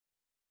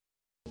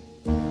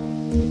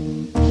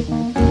Welcome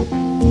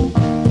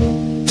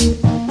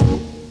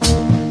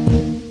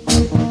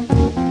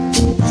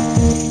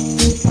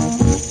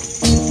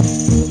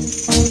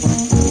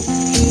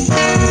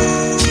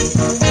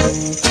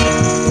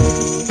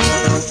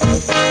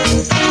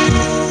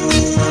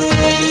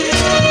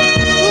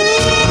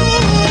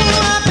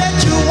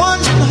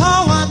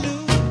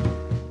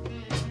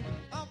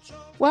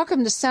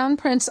to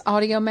Soundprints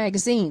Audio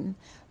Magazine,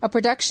 a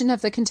production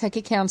of the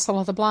Kentucky Council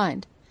of the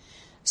Blind.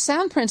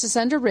 Soundprints is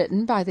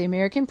underwritten by the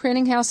American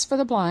Printing House for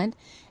the Blind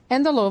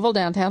and the Louisville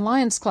Downtown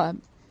Lions Club.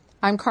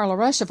 I'm Carla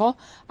Ruschival.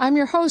 I'm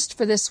your host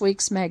for this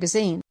week's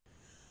magazine.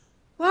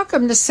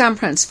 Welcome to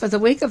Soundprints for the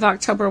week of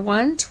October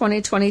 1,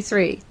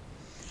 2023.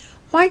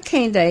 White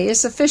Cane Day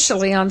is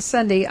officially on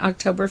Sunday,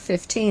 October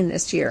 15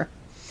 this year,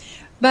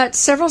 but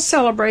several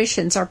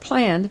celebrations are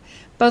planned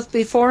both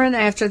before and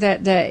after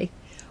that day.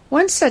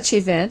 One such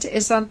event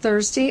is on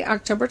Thursday,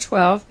 October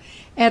 12,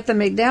 at the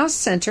McDowell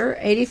Center,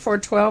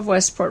 8412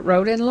 Westport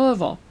Road in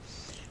Louisville.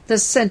 The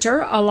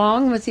center,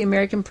 along with the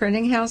American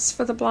Printing House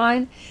for the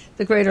Blind,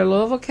 the Greater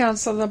Louisville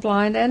Council of the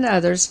Blind, and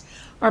others,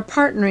 are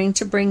partnering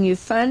to bring you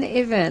fun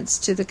events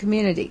to the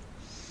community.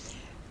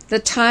 The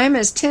time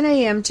is 10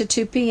 a.m. to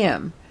 2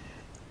 p.m.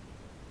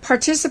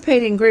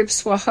 Participating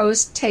groups will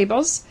host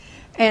tables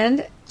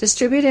and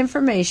distribute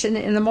information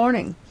in the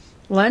morning.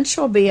 Lunch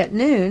will be at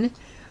noon,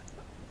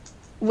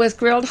 with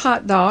grilled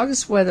hot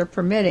dogs, weather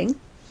permitting,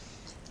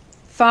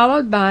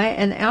 followed by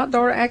an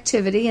outdoor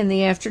activity in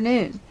the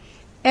afternoon.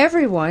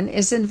 Everyone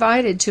is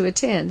invited to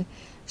attend,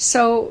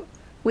 so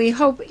we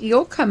hope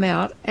you'll come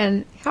out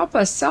and help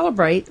us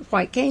celebrate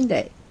White Cane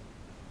Day.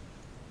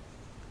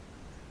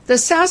 The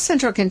South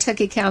Central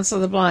Kentucky Council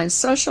of the Blind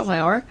Social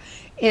Hour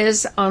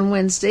is on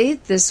Wednesday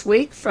this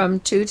week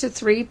from 2 to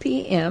 3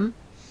 p.m.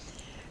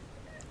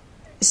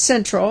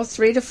 Central,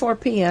 3 to 4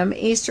 p.m.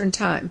 Eastern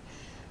Time.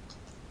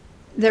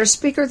 Their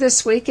speaker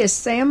this week is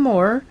Sam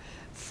Moore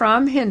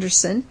from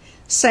Henderson.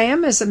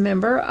 Sam is a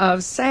member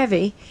of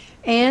Savvy,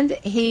 and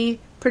he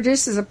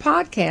produces a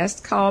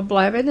podcast called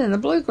Blabbin' in the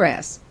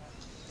Bluegrass.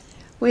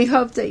 We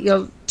hope that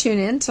you'll tune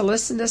in to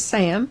listen to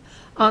Sam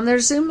on their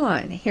Zoom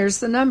line. Here's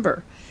the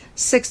number,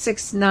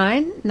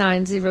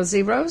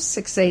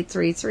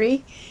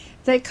 669-900-6833.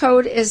 That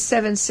code is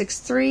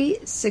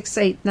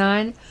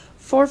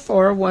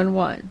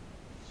 763-689-4411.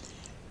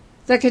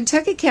 The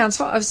Kentucky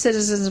Council of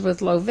Citizens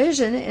with Low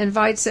Vision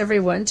invites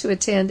everyone to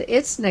attend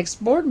its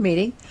next board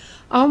meeting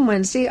on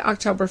Wednesday,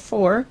 October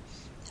 4,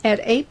 at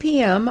 8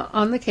 p.m.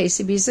 on the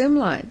KCB Zoom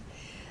line.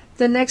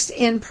 The next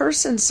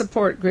in-person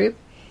support group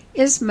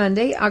is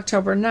Monday,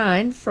 October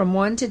 9, from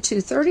 1 to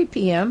 2:30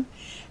 p.m.,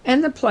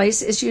 and the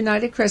place is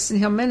United Crescent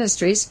Hill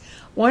Ministries,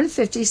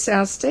 150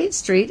 South State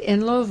Street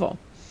in Louisville.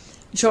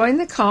 Join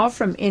the call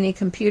from any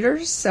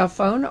computer, cell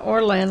phone,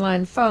 or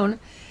landline phone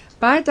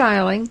by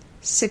dialing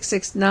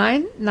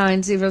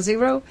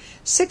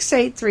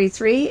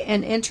 669-900-6833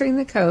 and entering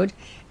the code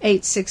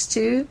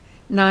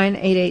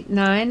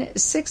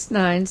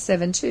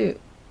 862-9889-6972.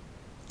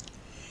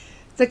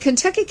 The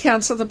Kentucky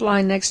Council of the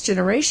Blind Next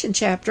Generation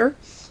chapter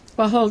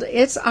will hold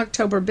its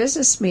October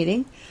business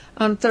meeting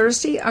on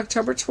Thursday,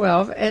 October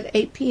 12 at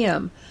 8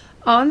 p.m.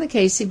 on the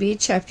KCB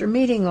chapter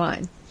meeting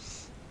line.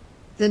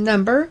 The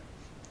number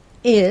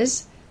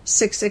is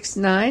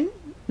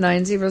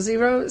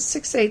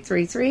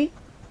 669-900-6833.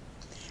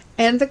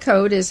 And the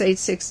code is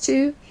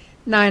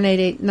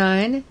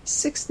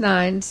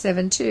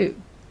 862-9889-6972.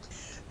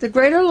 The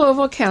Greater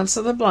Louisville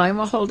Council of the Blind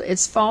will hold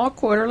its fall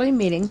quarterly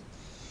meeting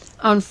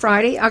on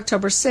Friday,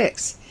 October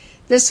 6th.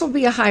 This will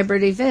be a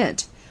hybrid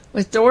event,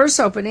 with doors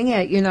opening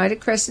at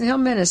United Crescent Hill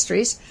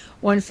Ministries,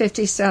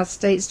 150 South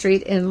State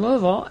Street in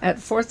Louisville at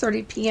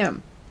 4:30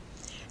 p.m.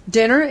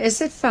 Dinner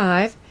is at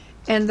 5,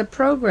 and the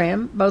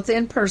program, both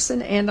in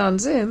person and on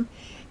Zoom,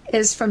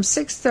 is from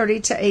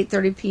 6:30 to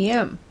 8:30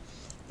 p.m.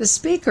 The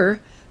speaker,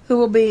 who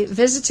will be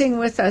visiting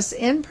with us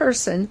in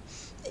person,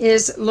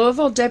 is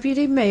Louisville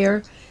Deputy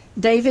Mayor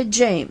David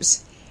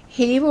James.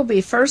 He will be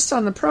first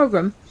on the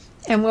program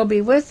and will be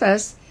with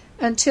us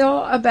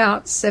until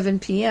about 7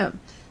 p.m.,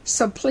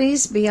 so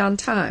please be on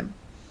time.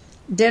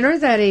 Dinner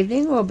that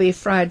evening will be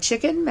fried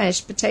chicken,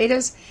 mashed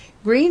potatoes,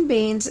 green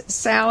beans,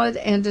 salad,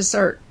 and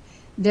dessert.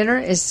 Dinner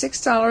is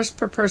 $6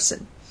 per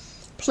person.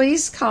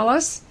 Please call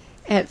us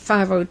at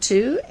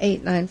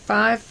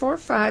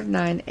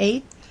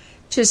 502-895-4598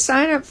 to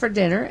sign up for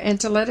dinner and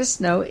to let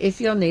us know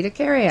if you'll need a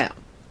carryout.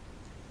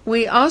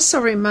 We also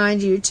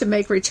remind you to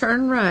make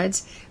return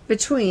rides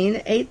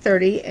between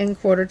 8:30 and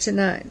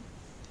 8:45.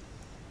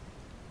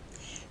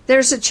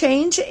 There's a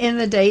change in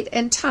the date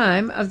and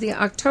time of the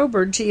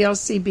October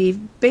GLCB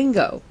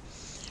Bingo.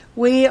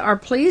 We are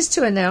pleased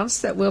to announce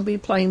that we'll be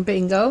playing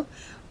bingo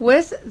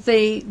with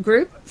the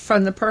group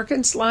from the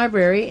Perkins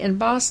Library in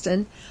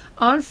Boston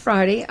on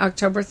Friday,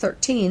 October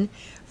 13,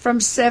 from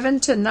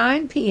 7 to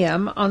 9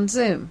 p.m. on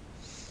Zoom.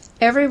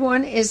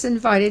 Everyone is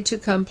invited to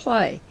come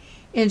play,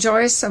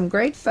 enjoy some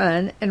great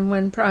fun, and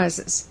win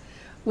prizes.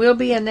 We'll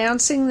be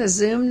announcing the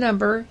Zoom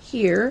number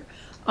here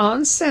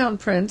on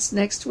Soundprints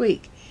next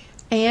week.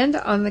 and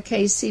on the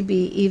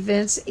KCB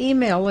events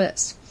email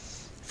list.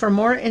 For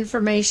more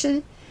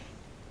information,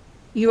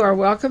 you are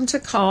welcome to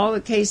call the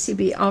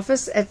KCB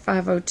office at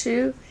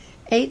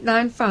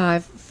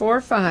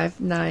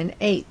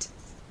 502-895-4598.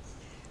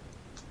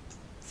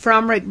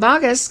 From Rick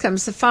Bogus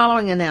comes the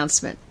following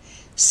announcement.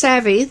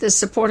 Savvy, the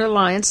Support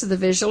Alliance of the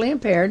Visually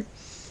Impaired,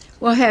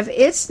 will have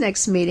its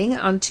next meeting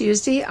on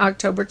Tuesday,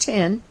 October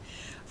 10,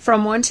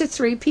 from 1 to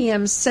 3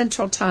 p.m.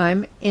 Central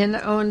Time in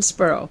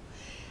Owensboro.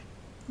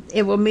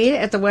 It will meet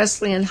at the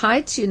Wesleyan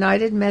Heights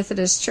United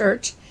Methodist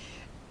Church,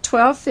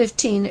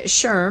 1215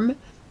 Sherm,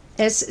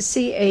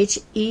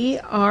 SCHERM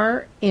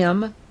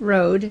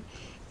Road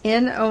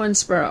in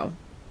Owensboro,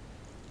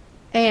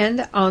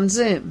 and on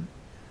Zoom.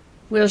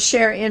 We'll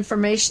share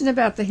information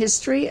about the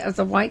history of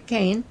the white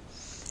cane,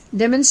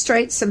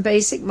 demonstrate some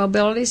basic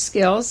mobility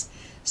skills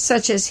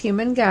such as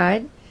human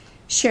guide,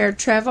 share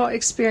travel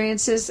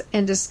experiences,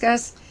 and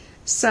discuss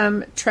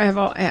some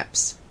travel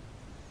apps.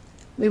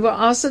 We will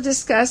also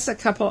discuss a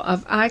couple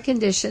of eye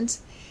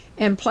conditions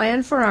and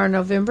plan for our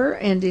November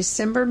and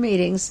December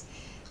meetings,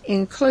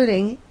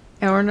 including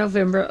our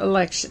November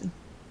election.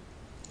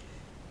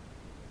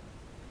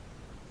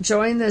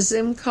 Join the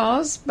Zoom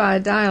calls by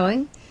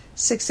dialing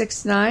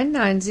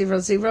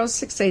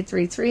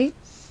 669-900-6833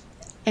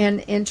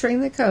 and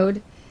entering the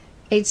code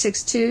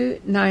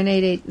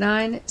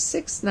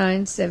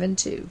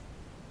 862-9889-6972.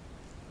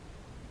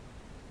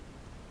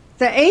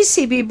 The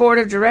ACB Board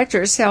of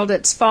Directors held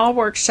its fall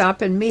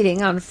workshop and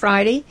meeting on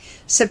Friday,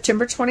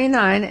 September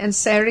 29 and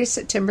Saturday,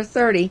 September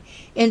 30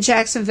 in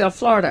Jacksonville,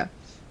 Florida,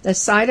 the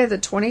site of the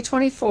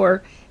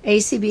 2024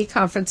 ACB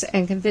Conference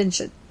and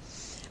Convention.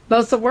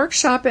 Both the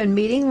workshop and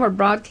meeting were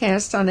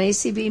broadcast on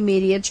ACB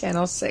Media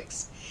Channel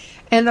 6,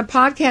 and the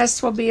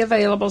podcast will be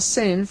available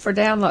soon for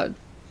download.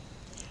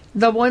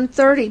 The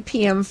 1:30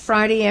 p.m.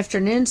 Friday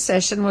afternoon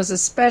session was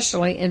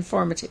especially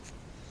informative.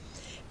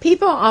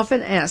 People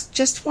often ask,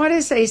 just what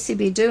is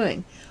ACB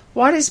doing?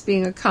 What is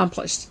being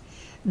accomplished?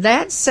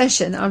 That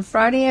session on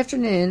Friday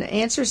afternoon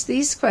answers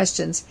these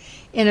questions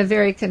in a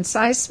very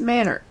concise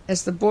manner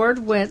as the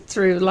board went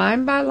through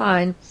line by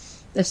line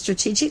the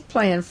strategic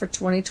plan for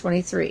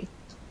 2023.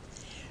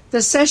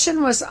 The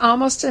session was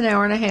almost an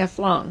hour and a half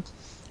long,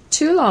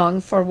 too long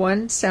for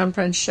one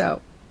Soundprint show.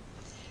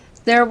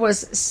 There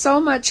was so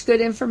much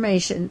good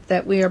information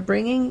that we are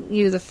bringing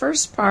you the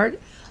first part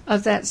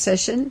of that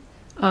session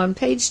on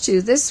page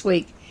 2 this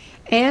week,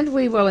 and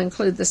we will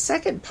include the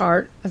second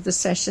part of the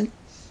session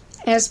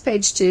as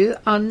page 2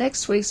 on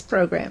next week's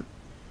program.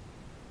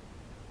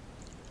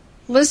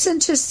 Listen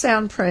to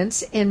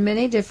Soundprints in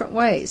many different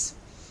ways.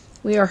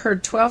 We are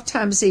heard 12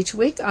 times each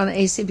week on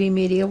ACB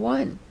Media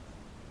 1.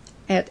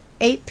 At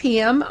 8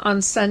 p.m.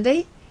 on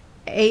Sunday,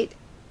 8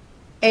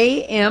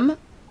 a.m.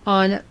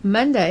 on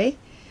Monday,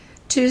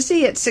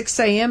 Tuesday at 6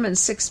 a.m. and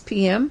 6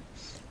 p.m.,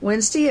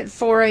 Wednesday at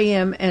 4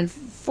 a.m. and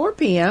 4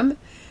 p.m.,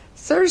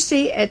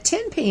 Thursday at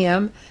 10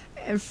 p.m.,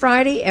 and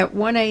Friday at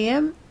 1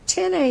 a.m.,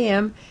 10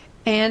 a.m.,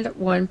 and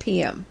 1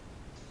 p.m.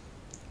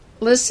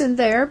 Listen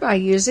there by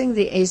using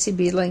the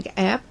ACB Link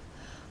app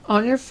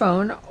on your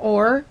phone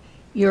or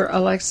your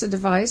Alexa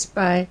device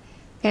by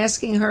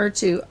asking her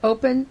to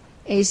open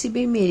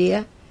ACB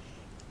Media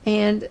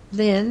and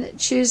then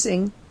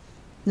choosing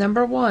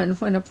number 1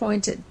 when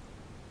appointed.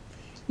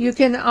 You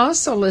can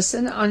also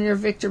listen on your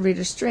Victor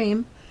Reader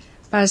Stream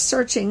by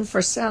searching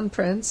for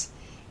Soundprints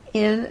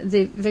in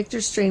the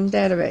Victor Stream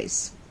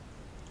database.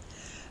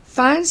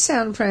 Find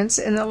Soundprints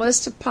in the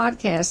list of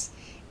podcasts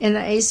in the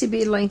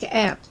ACB Link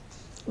app.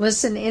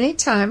 Listen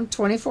anytime,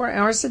 24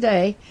 hours a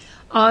day,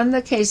 on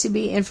the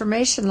KCB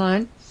information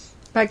line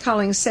by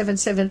calling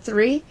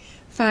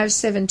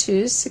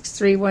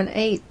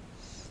 773-572-6318.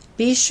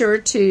 Be sure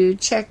to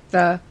check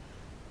the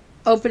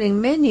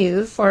opening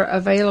menu for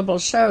available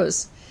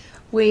shows.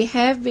 We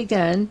have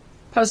begun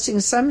posting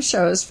some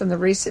shows from the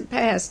recent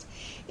past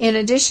in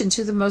addition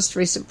to the most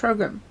recent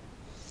program.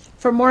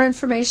 For more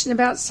information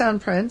about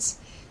Soundprints,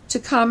 to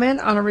comment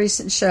on a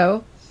recent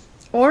show,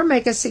 or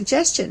make a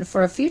suggestion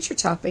for a future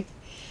topic,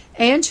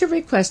 and to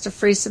request a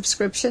free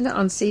subscription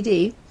on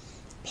CD,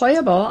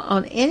 playable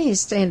on any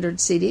standard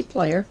CD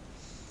player,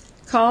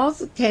 call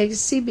the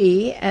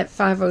KCB at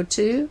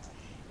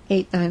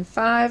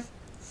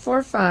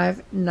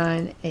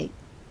 502-895-4598.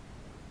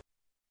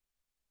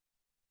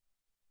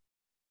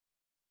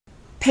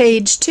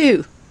 Page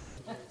 2.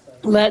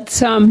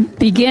 Let's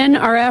begin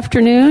our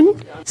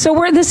afternoon. So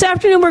this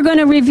afternoon we're going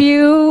to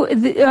review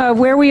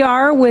where we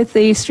are with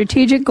the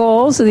strategic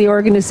goals of the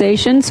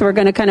organization. So we're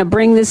going to kind of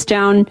bring this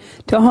down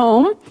to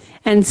home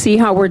and see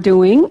how we're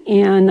doing.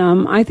 And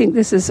I think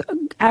this is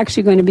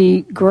actually going to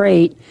be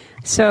great.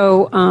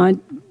 So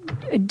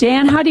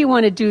Dan, how do you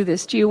want to do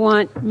this? Do you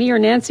want me or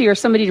Nancy or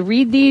somebody to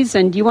read these?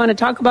 And do you want to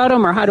talk about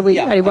them, or how do we?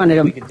 Yeah, how do you want to do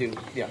them? We could do.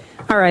 Yeah.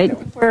 All right,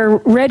 we're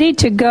ready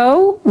to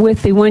go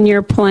with the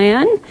one-year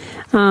plan.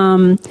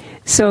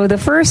 So the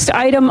first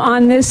item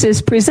on this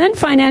is present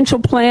financial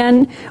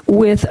plan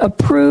with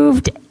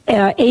approved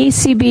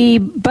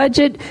ACB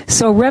budget.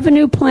 So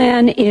revenue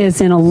plan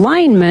is in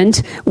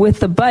alignment with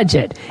the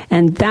budget,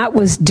 and that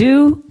was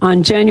due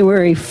on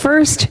January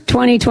 1st,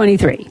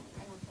 2023.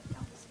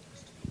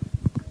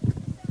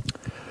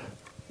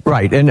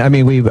 Right, and I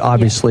mean we've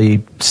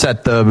obviously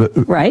set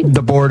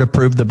the board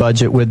approved the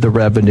budget with the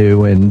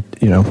revenue, and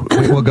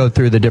we'll go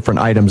through the different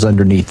items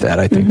underneath that.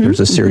 I think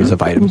there's a series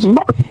of items.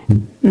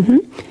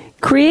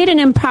 Create and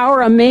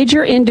empower a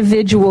major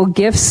individual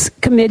gifts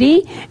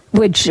committee,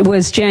 which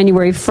was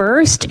January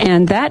 1st,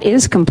 and that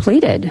is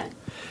completed.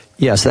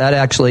 Yes, that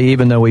actually,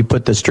 even though we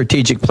put the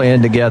strategic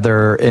plan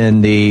together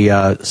in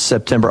the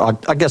September,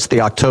 I guess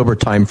the October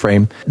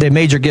timeframe, the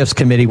major gifts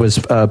committee was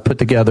put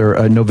together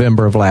in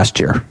November of last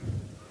year.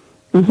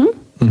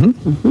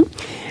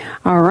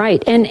 All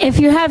right. And if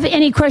you have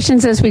any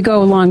questions as we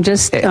go along,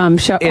 just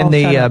shout. In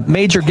the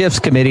Major Gifts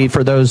Committee,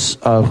 for those,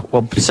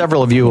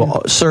 several of you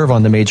serve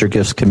on the Major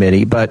Gifts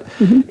Committee, but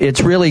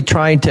it's really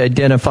trying to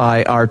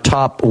identify our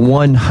top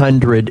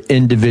 100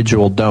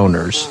 individual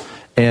donors.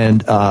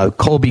 And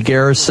Colby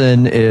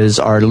Garrison is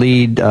our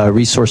lead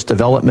resource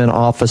development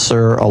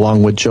officer,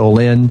 along with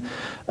Jolynn,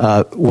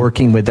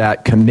 working with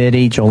that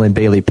committee, Jolynn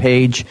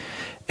Bailey-Page.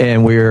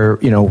 And we're,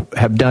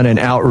 have done an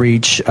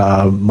outreach.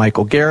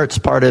 Michael Garrett's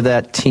part of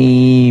that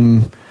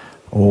team.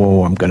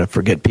 Oh, I'm going to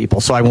forget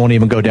people, so I won't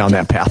even go down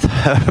that path.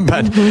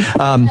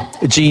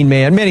 But Gene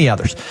Mann, many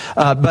others.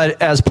 But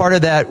as part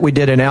of that, we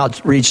did an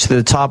outreach to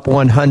the top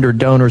 100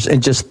 donors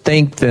and just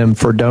thanked them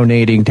for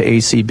donating to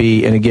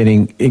ACB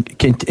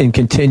and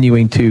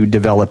continuing to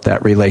develop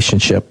that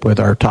relationship with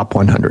our top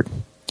 100.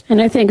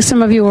 And I think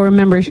some of you will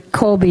remember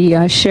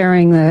Colby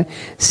sharing the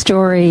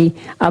story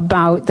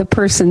about the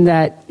person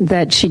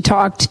that she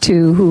talked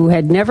to who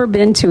had never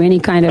been to any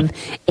kind of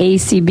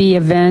ACB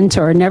event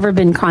or never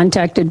been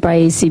contacted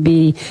by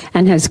ACB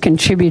and has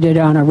contributed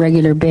on a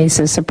regular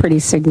basis, a pretty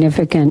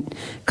significant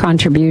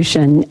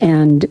contribution.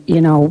 And,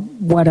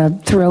 what a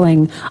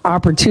thrilling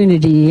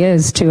opportunity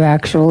is to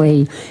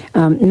actually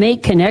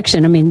make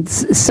connection. I mean,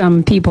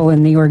 some people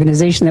in the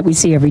organization that we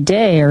see every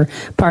day are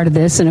part of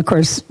this, and of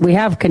course we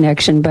have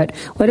connection, but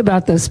what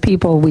about those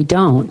people we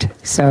don't?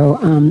 So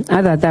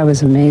I thought that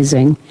was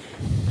amazing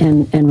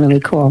and really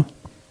cool.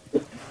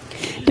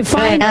 Can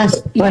I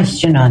ask a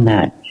question on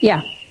that?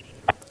 Yeah.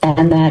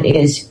 And that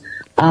is,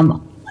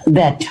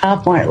 that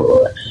top one,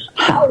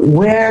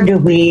 where do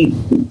we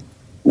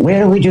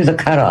do the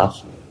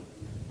cutoff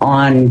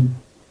on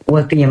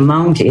what the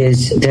amount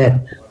is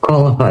that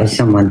qualifies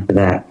someone for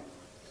that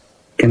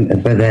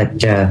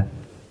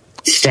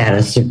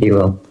status, if you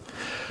will?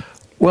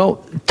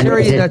 Well,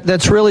 Terry,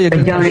 that's really a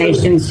good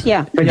donations.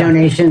 Yeah. For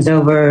donations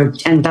over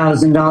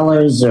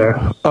 $10,000,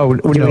 or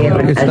no,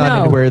 it's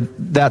not anywhere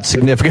that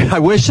significant. I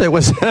wish it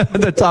was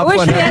the top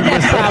one.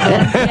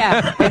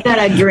 Yeah. I thought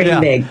I'd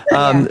dream big.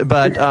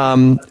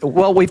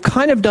 Well, we've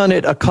kind of done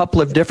it a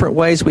couple of different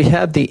ways. We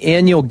have the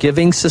annual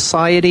giving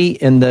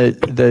society, and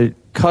the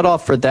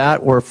cutoff for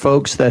that were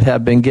folks that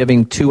have been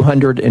giving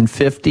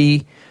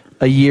 $250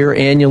 a year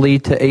annually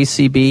to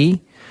ACB.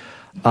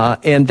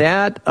 And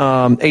that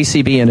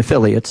ACB and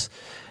affiliates,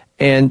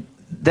 and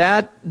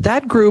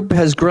that group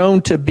has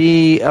grown to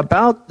be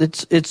about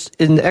it's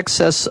in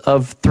excess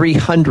of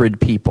 300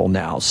 people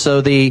now.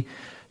 So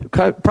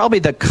probably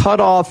the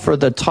cutoff for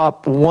the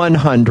top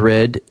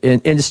 100,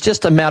 and it's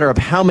just a matter of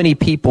how many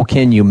people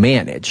can you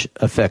manage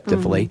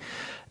effectively.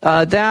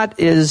 That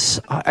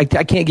is, I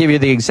can't give you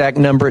the exact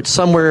number. It's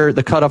somewhere,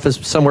 the cutoff is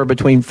somewhere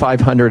between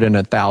 500 and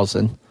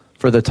 1,000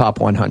 for the top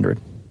 100.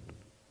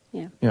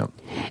 Yeah.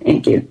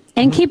 Thank you.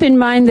 And keep in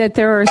mind that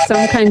there are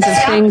some kinds of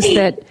things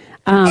that.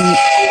 All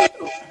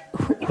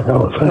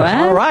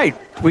right,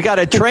 we got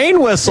a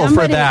train whistle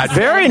for that.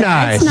 Very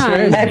nice.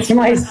 That's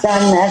my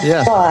son.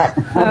 That's Scott.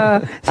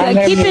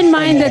 Keep in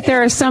mind that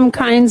there are some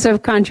kinds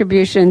of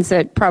contributions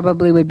that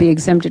probably would be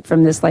exempted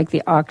from this, like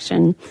the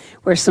auction,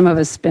 where some of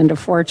us spend a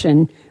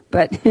fortune,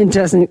 but it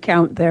doesn't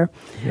count there.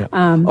 Yeah.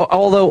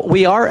 Although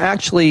we are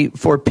actually,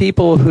 for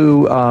people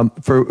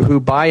who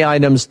buy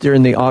items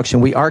during the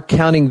auction, we are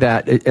counting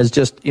that as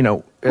just,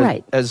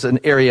 as an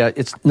area.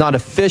 It's not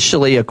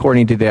officially,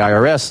 according to the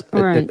IRS,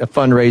 a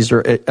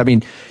fundraiser. I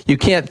mean, you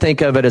can't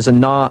think of it as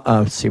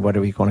what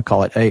do we want to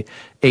call it?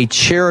 A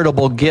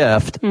charitable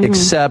gift,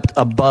 except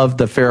above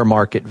the fair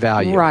market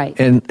value. Right.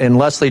 And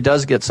Leslie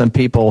does get some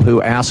people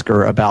who ask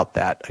her about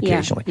that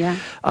occasionally. Yeah.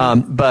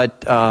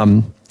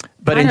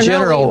 But in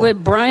general,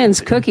 with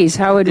Brian's cookies,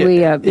 how would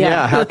we?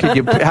 How could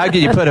you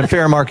put a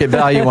fair market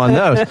value on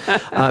those?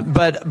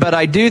 But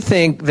I do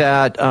think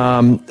that.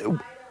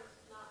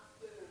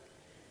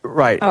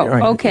 Right. Oh,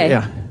 right. Okay.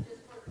 Yeah.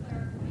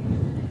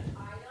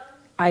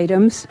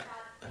 Items.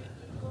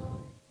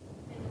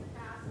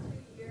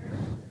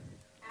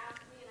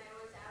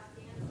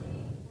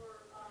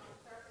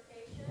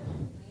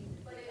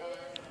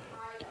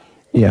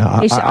 Yeah,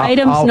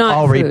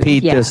 I'll food.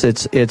 repeat this.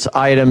 It's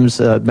items,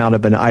 amount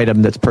of an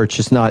item that's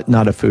purchased,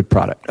 not a food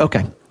product.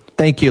 Okay.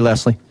 Thank you,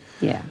 Leslie.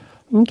 Yeah.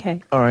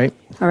 Okay. All right.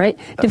 All right.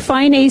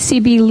 Define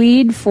ACB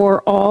lead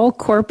for all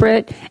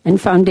corporate and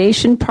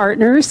foundation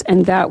partners,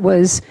 and that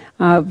was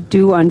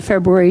due on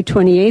February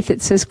 28th.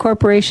 It says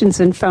corporations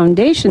and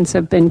foundations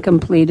have been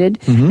completed,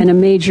 and a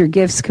major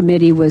gifts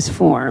committee was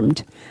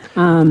formed.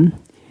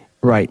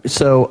 Right.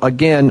 So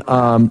again,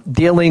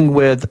 dealing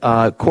with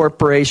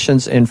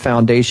corporations and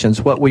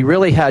foundations, what we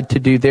really had to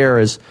do there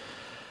is,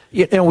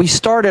 we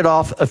started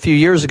off a few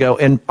years ago,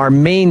 and our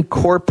main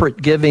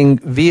corporate giving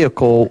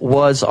vehicle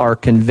was our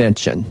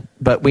convention.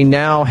 But we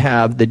now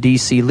have the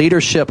DC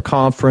Leadership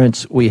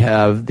Conference, we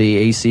have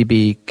the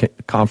ACB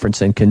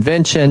Conference and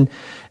Convention,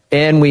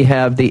 and we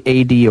have the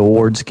AD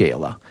Awards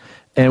Gala.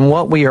 And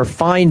what we are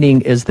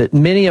finding is that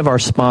many of our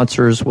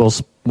sponsors will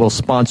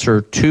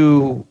sponsor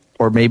 2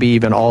 or maybe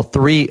even all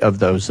 3 of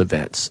those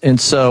events. And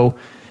so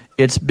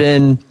it's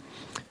been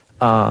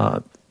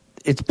an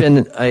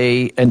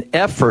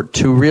effort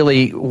to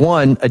really,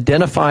 one,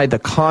 identify the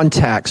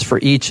contacts for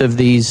each of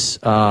these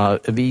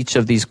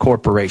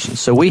corporations.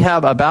 So we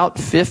have about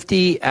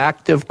 50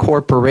 active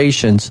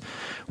corporations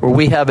where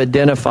we have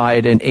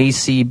identified an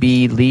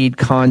ACB lead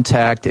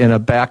contact and a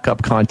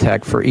backup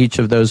contact for each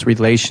of those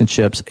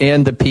relationships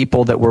and the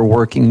people that we're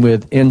working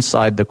with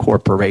inside the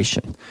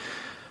corporation.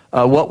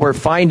 What we're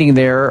finding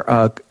there,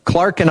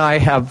 Clark and I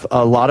have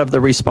a lot of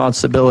the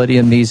responsibility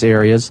in these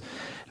areas.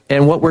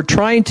 And what we're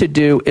trying to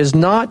do is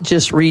not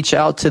just reach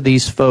out to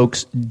these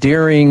folks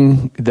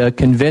during the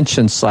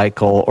convention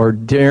cycle or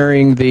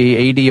during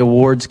the AD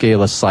Awards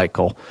Gala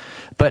cycle,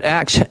 but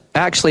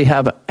actually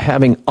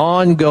having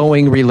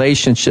ongoing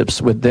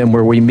relationships with them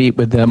where we meet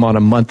with them on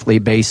a monthly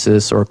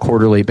basis or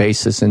quarterly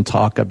basis and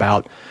talk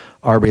about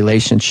our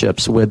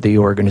relationships with the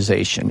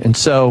organization. And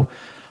so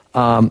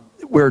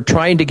we're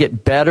trying to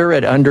get better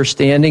at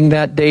understanding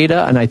that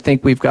data, and I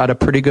think we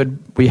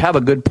have a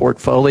good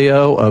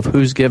portfolio of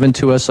who's given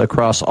to us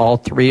across all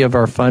 3 of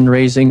our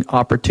fundraising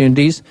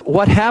opportunities.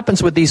 What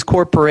happens with these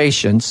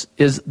corporations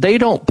is they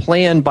don't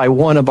plan by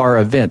one of our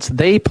events.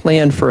 They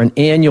plan for an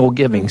annual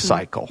giving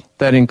cycle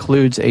that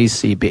includes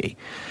ACB.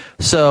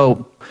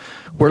 So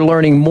we're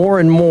learning more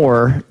and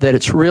more that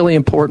it's really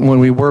important when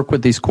we work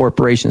with these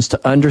corporations to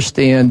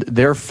understand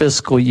their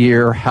fiscal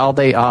year, how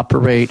they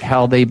operate,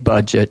 how they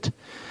budget,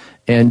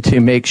 and to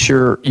make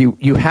sure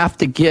you have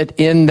to get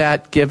in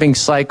that giving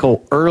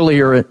cycle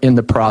earlier in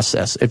the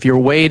process. If you're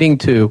waiting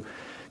to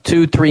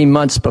 2-3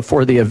 months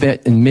before the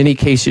event, in many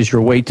cases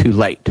you're way too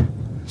late.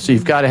 So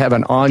you've got to have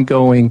an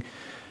ongoing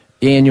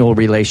annual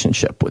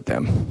relationship with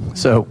them.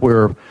 So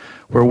we're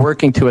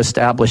working to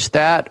establish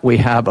that. We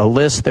have a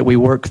list that we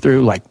work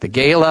through, like the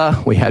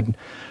gala. We had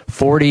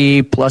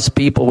 40 plus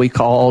people we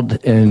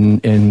called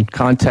and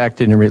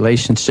contacted in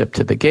relationship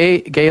to the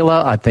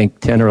gala. I think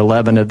 10 or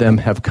 11 of them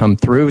have come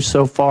through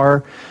so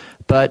far.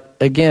 But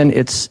again,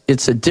 it's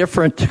a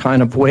different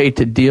kind of way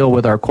to deal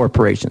with our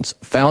corporations.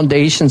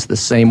 Foundations the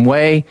same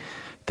way.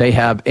 They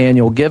have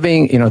annual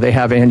giving, they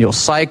have annual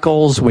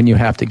cycles when you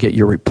have to get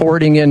your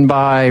reporting in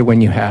by,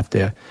 when you have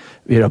to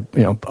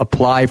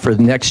apply for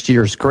the next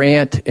year's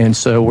grant. And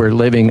so we're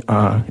living,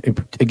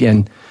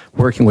 again,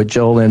 working with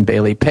Jolynn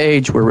Bailey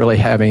Page, we're really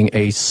having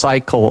a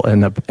cycle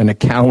and a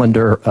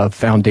calendar of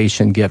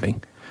foundation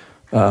giving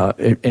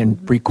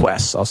and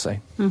requests, I'll say.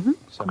 Mm-hmm.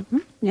 So. Mm-hmm.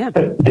 Yeah.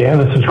 Dan,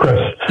 this is Chris.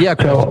 Yeah,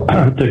 Chris. So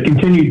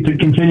to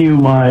continue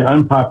my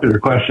unpopular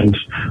questions,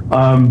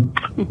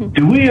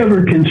 do we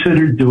ever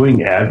consider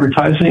doing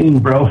advertising in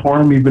Braille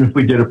form, even if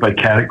we did it by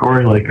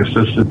category, like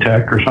assisted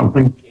tech or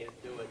something?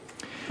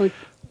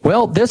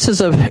 Well,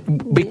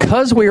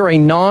 because we are a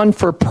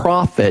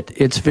non-for-profit,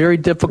 it's very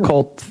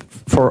difficult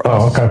for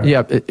us. Oh, okay.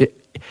 Yeah,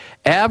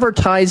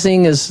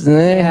 advertising is,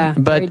 but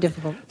very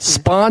difficult.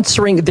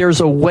 Sponsoring,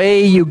 there's a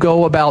way you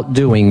go about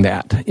doing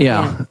that.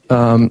 Yeah.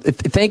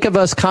 Think of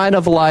us kind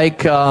of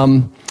like,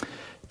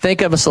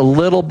 think of us a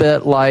little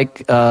bit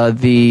like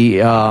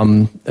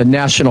the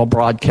national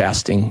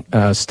broadcasting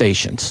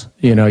stations.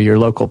 Your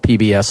local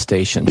PBS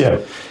stations. Yeah.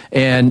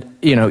 And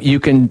you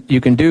can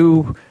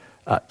do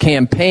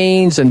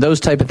campaigns and those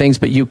type of things,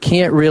 but you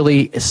can't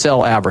really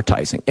sell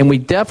advertising. And we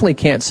definitely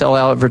can't sell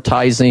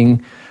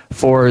advertising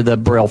for the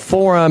Braille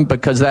Forum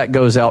because that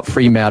goes out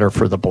free matter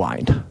for the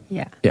blind.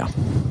 Yeah. Yeah.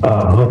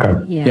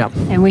 Okay. Yeah.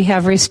 And we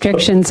have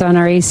restrictions on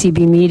our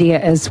ACB Media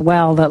as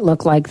well that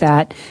look like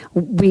that.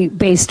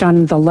 Based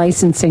on the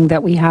licensing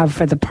that we have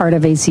for the part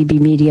of ACB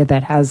Media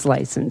that has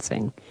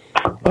licensing.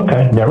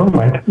 Okay, never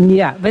mind.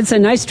 Yeah, but it's a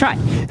nice try.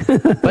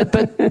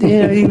 but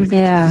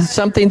yeah,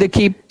 something to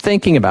keep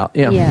thinking about.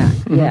 Yeah. Yeah.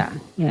 Mm-hmm.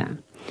 Yeah.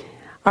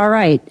 All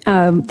right.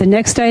 The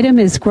next item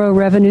is grow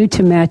revenue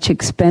to match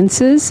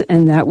expenses,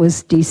 and that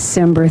was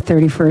December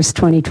 31st,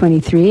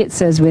 2023. It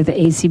says with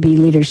ACB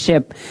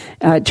leadership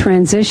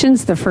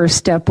transitions, the first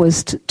step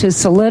was to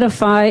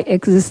solidify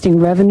existing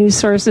revenue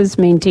sources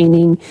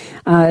pertaining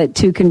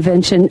to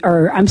convention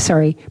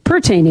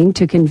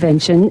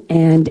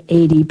and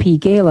ADP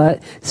Gala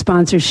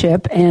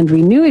sponsorship and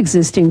renew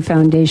existing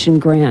foundation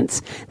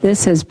grants.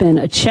 This has been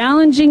a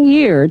challenging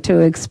year to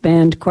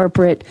expand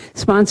corporate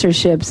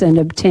sponsorships and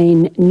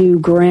obtain new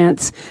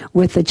grants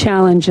with the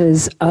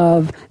challenges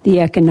of the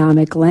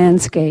economic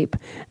landscape.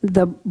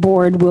 The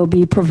board will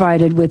be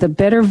provided with a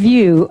better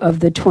view of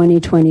the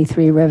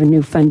 2023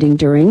 revenue funding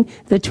during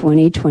the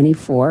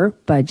 2024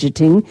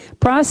 budgeting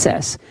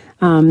process.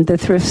 The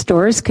thrift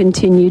stores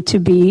continue to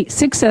be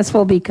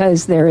successful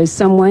because there is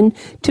someone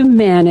to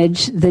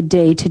manage the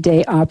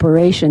day-to-day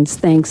operations,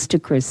 thanks to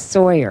Chris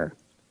Sawyer.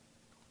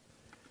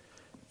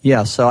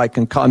 Yeah, so I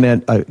can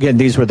comment. Again,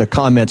 these were the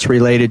comments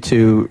related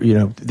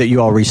to, that you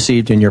all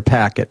received in your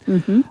packet.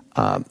 Mm-hmm.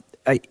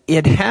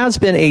 It has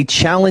been a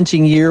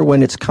challenging year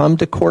when it's come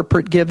to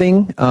corporate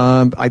giving.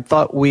 I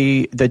thought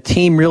the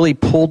team really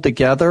pulled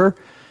together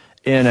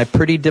in a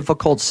pretty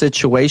difficult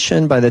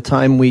situation. By the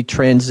time we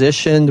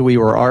transitioned, we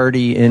were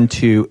already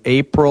into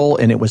April,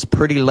 and it was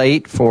pretty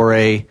late for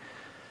a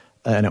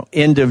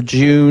end of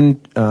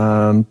June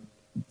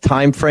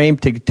time frame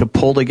to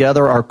pull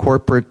together our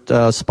corporate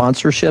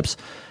sponsorships.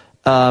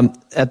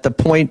 At the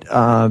point,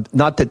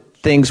 not that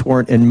things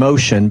weren't in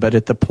motion, but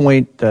at the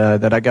point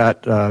that I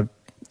got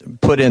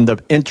put in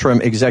the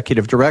interim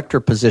executive director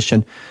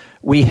position,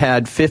 we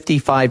had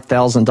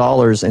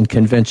 $55,000 in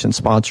convention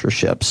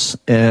sponsorships,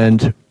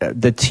 and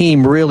the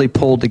team really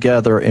pulled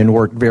together and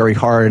worked very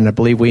hard, and I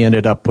believe we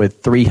ended up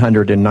with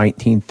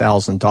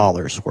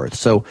 $319,000 worth.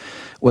 So it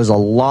was a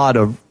lot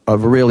of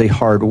really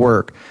hard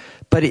work.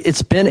 But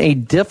it's been a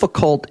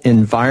difficult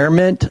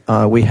environment.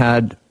 We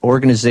had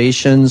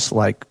organizations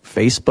like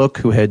Facebook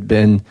who had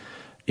been,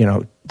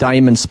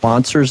 diamond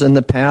sponsors in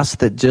the past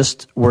that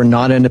just were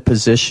not in a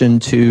position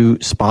to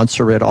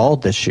sponsor at all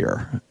this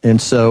year. And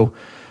so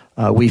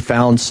we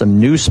found some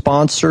new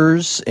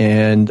sponsors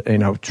and,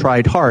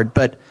 tried hard.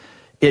 But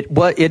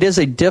it is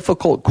a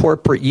difficult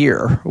corporate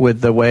year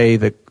with the way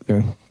that,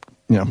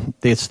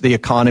 the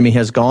economy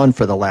has gone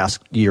for the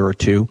last year or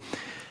two.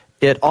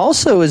 It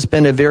also has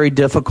been a very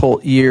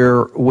difficult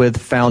year with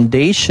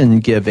foundation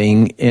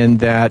giving, in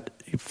that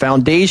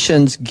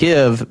foundations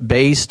give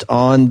based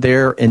on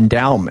their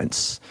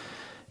endowments.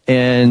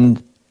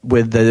 And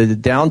with the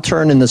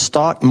downturn in the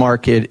stock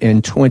market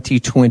in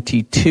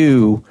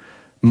 2022,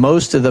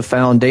 most of the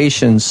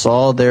foundations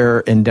saw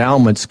their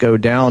endowments go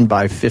down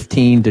by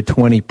 15 to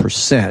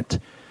 20%.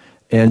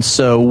 And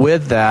so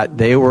with that,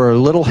 they were a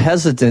little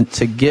hesitant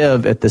to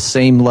give at the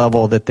same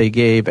level that they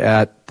gave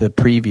at the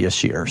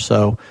previous year.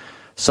 So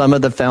some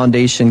of the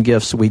foundation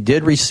gifts we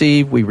did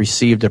receive, we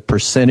received a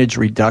percentage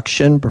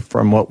reduction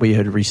from what we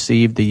had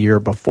received the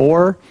year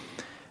before,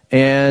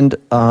 and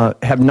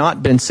have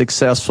not been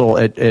successful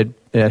at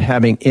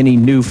having any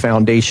new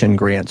foundation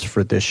grants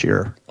for this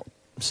year.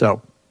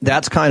 So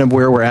that's kind of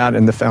where we're at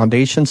in the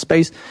foundation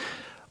space.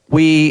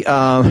 We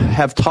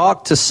have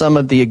talked to some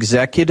of the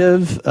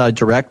executive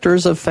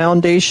directors of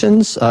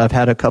foundations. I've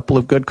had a couple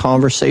of good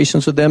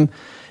conversations with them,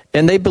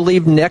 and they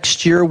believe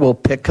next year will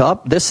pick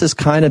up. This has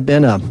kind of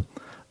been a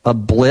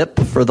blip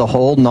for the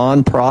whole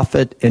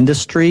nonprofit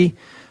industry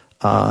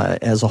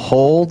as a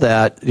whole,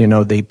 that, the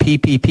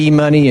PPP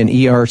money and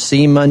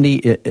ERC money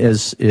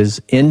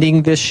is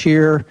ending this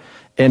year.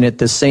 And at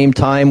the same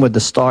time, with the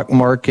stock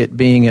market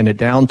being in a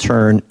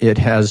downturn, it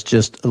has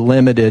just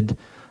limited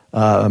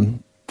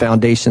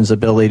foundation's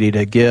ability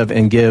to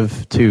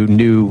give to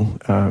new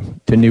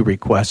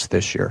requests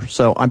this year.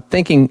 So I'm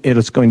thinking it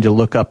is going to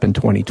look up in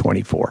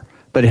 2024,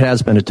 but it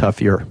has been a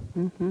tough year.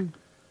 Mm-hmm.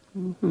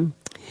 Mm-hmm.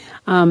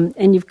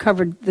 And you've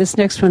covered this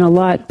next one a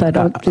lot, but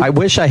I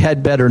wish I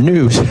had better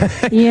news.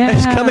 Yeah,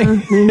 it's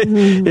coming.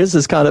 Mm-hmm. This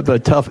is kind of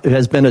it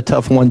has been a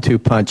tough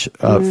 1-2 punch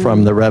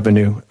from the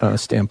revenue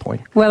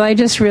standpoint. Well, I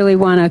just really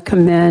want to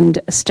commend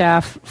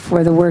staff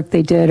for the work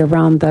they did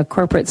around the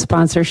corporate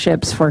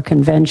sponsorships for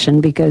convention,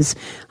 because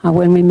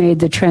when we made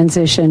the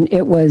transition,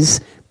 it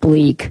was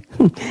bleak,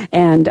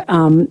 and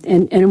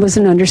it was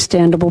an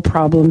understandable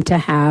problem to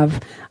have.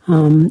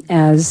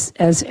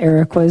 As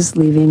Eric was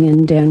leaving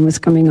and Dan was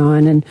coming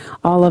on and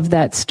all of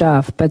that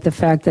stuff. But the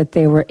fact that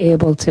they were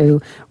able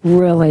to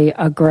really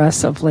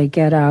aggressively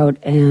get out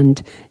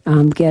and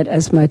get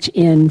as much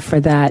in for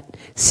that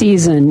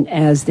season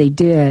as they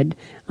did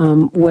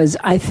was,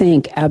 I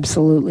think,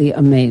 absolutely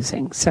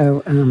amazing.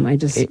 So I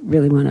just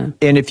really want to.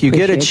 And if you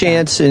get a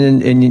chance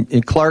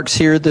and Clark's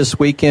here this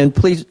weekend,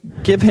 please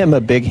give him a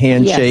big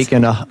handshake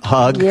and a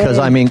hug, because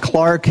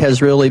Clark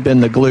has really been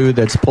the glue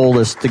that's pulled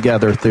us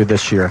together through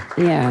this year.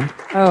 Yeah.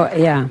 Oh,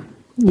 yeah.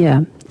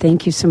 Yeah.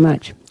 Thank you so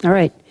much. All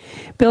right.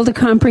 Build a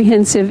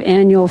comprehensive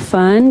annual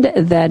fund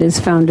that is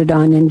founded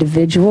on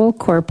individual,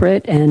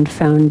 corporate, and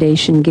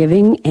foundation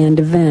giving and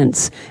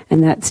events.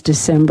 And that's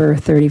December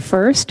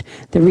 31st.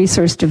 The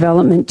resource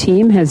development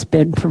team has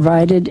been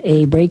provided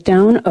a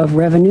breakdown of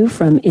revenue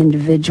from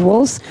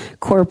individuals,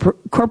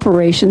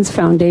 corporations,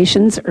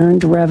 foundations,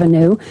 earned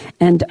revenue,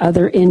 and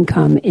other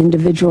income.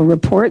 Individual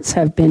reports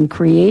have been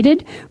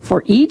created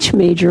for each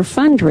major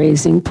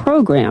fundraising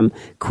program.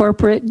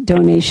 Corporate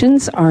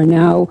donations are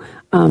now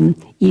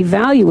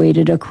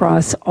evaluated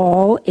across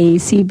all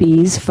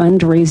ACB's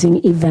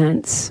fundraising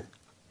events.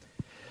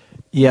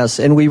 Yes,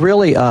 and we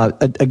really,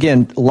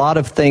 again, a lot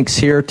of thanks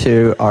here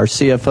to our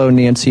CFO,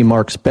 Nancy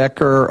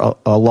Marks-Becker,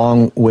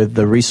 along with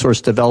the resource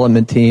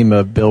development team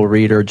of Bill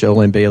Reeder,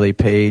 Jolyn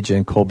Bailey-Page,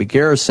 and Colby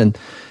Garrison.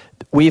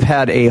 We've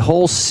had a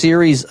whole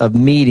series of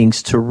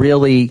meetings to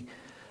really,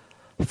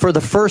 for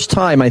the first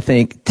time, I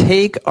think,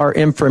 take our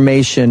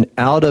information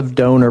out of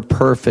Donor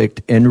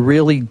Perfect and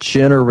really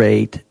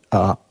generate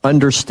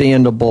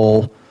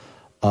understandable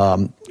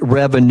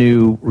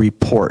revenue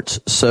reports.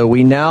 So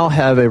we now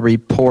have a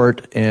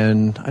report,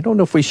 and I don't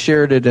know if we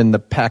shared it in the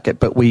packet,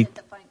 but we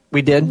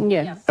did?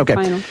 Yeah. Okay.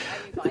 Final.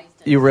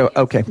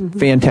 Okay. Mm-hmm.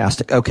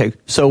 Fantastic. Okay.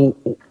 So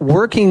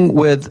working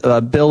with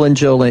Bill and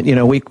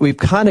Jolyn, we've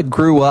kind of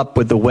grew up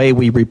with the way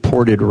we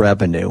reported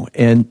revenue,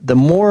 and the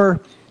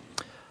more,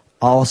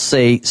 I'll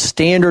say,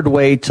 standard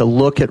way to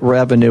look at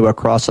revenue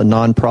across a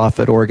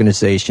nonprofit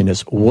organization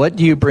is what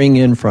do you bring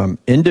in from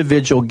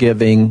individual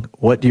giving,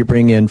 what do you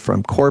bring in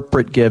from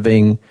corporate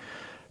giving,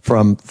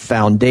 from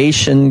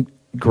foundation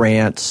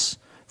grants,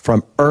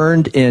 from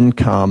earned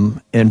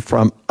income, and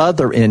from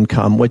other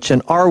income, which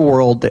in our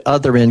world, the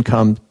other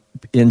income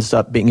ends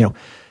up being,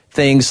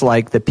 things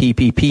like the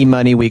PPP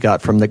money we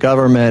got from the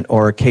government,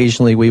 or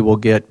occasionally we will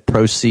get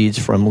proceeds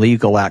from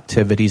legal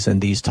activities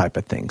and these type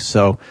of things.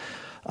 So,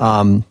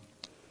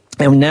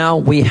 and now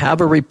we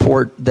have a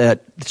report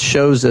that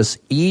shows us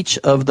each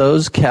of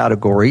those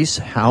categories,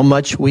 how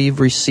much we've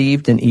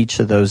received in each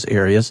of those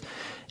areas,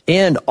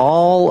 and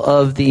all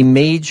of the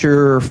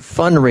major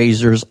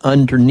fundraisers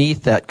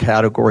underneath that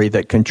category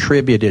that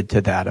contributed to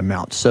that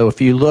amount. So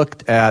if you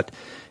looked at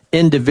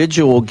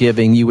individual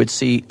giving, you would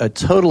see a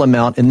total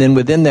amount, and then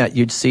within that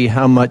you'd see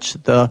how much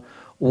the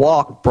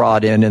walk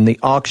brought in, and the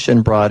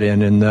auction brought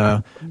in, and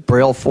the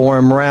Braille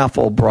Forum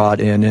raffle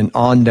brought in, and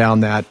on down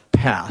that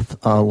path,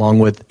 along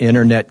with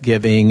internet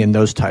giving and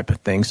those type of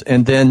things.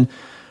 And then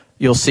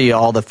you'll see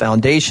all the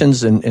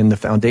foundations and the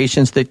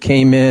foundations that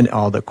came in,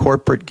 all the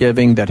corporate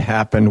giving that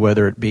happened,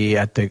 whether it be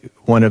at the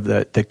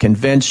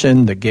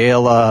convention, the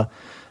gala,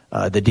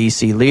 the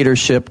DC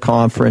Leadership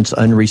Conference,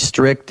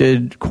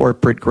 unrestricted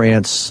corporate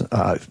grants,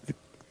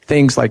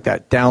 things like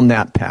that, down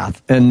that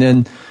path. And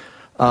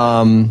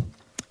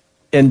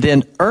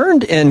then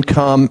earned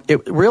income,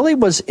 it really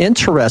was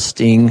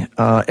interesting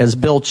as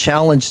Bill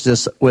challenged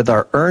us with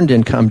our earned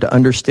income to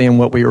understand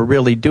what we were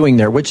really doing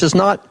there, which is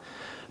not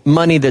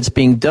money that's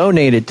being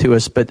donated to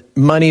us, but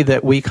money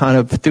that we kind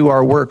of, through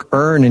our work,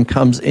 earn and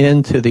comes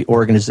into the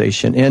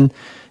organization. And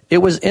it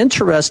was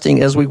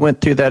interesting as we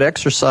went through that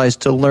exercise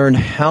to learn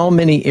how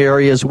many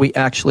areas we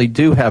actually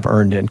do have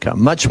earned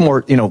income. Much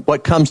more,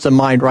 what comes to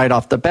mind right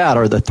off the bat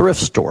are the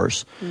thrift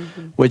stores,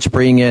 which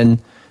bring in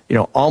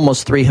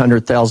almost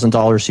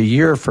 $300,000 a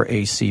year for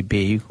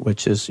ACB,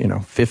 which is,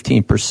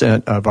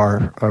 15% of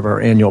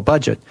our annual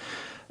budget.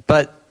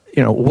 But,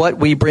 what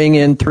we bring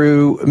in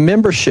through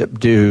membership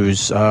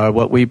dues,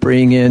 what we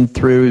bring in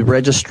through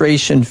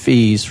registration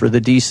fees for the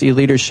DC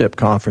Leadership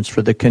Conference,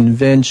 for the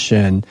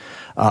convention,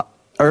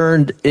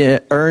 earned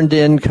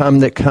income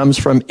that comes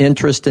from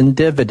interest and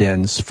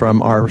dividends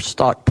from our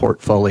stock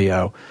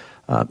portfolio.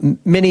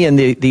 Many in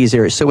these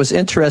areas. So it was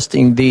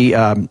interesting,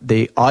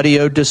 the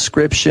audio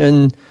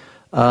description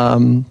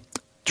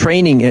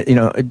training,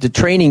 the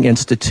training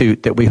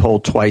institute that we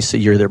hold twice a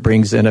year that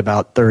brings in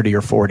about $30,000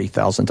 or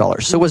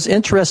 $40,000. So it was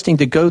interesting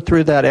to go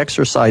through that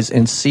exercise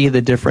and see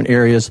the different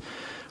areas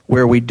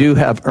where we do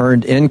have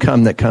earned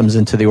income that comes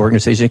into the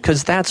organization,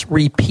 because that's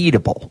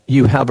repeatable.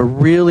 You have a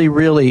really,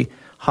 really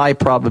high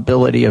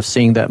probability of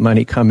seeing that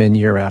money come in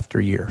year after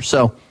year.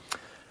 So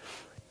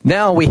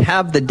now we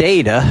have the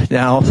data.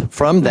 Now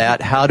from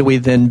that, how do we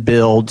then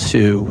build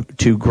to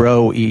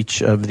grow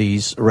each of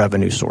these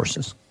revenue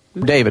sources?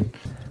 David.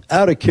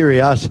 Out of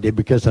curiosity,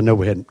 because I know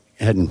we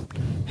hadn't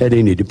had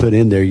any to put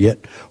in there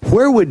yet,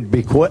 where would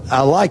be?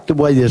 I like the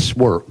way this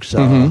works.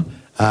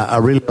 I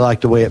really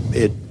like the way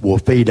it will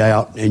feed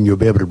out, and you'll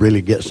be able to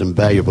really get some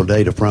valuable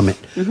data from it.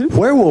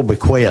 Where will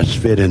bequests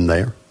fit in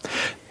there?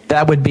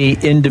 That would be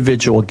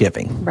individual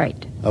giving.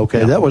 Right. Okay,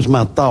 yep. That was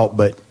my thought,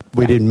 but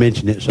we didn't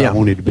mention it, so I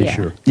wanted to be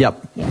sure.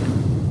 Yep. Yeah.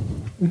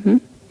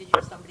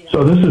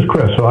 So this is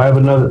Chris. So I have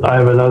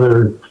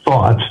another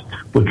thought,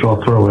 which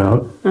I'll throw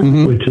out,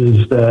 which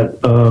is that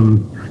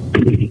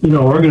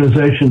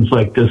organizations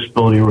like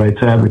Disability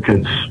Rights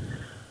Advocates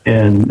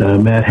and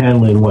Matt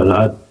Hanley and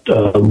whatnot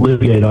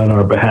litigate on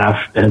our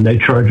behalf, and they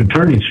charge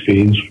attorneys'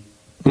 fees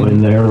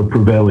when they're a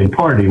prevailing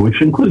party,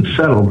 which includes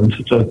settlements.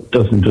 It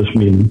doesn't just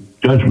mean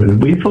judgment. Have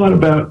we thought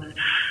about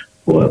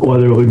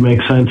whether it would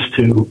make sense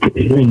to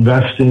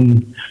invest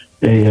in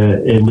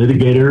a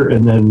litigator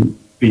and then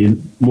be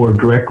more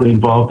directly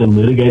involved in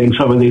litigating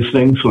some of these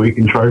things so we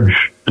can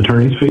charge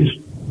attorney's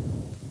fees?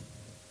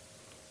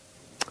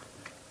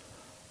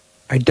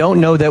 I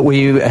don't know that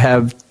we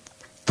have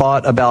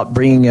thought about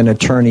bringing an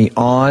attorney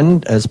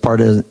on as part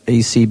of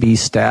ACB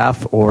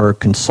staff or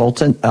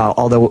consultant,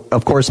 although,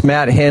 of course,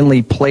 Matt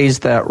Hanley plays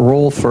that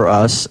role for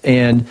us,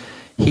 and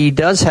he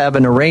does have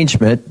an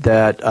arrangement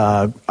that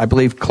I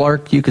believe,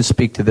 Clark, you can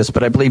speak to this,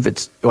 but I believe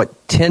it's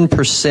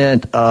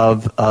 10%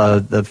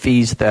 of the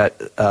fees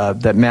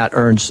that Matt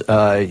earns,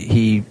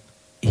 he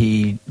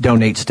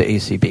donates to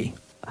ACB.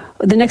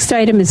 The next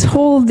item is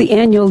hold the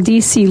annual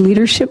DC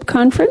Leadership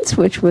Conference,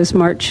 which was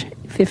March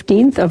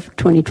 15th of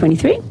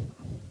 2023.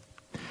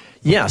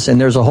 Yes, and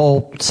there's a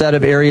whole set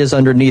of areas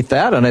underneath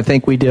that, and I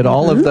think we did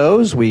all of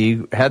those.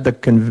 We had the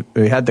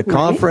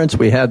conference,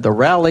 we had the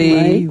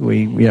rally,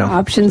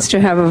 options to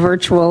have a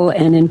virtual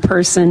and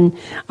in-person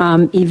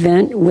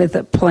event with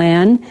a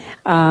plan,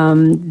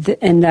 and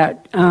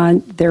that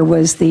there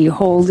was the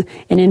hold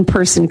an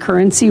in-person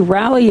currency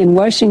rally in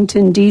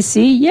Washington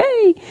D.C.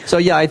 Yay! So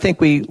yeah, I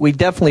think we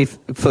definitely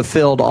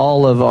fulfilled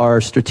all of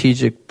our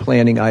strategic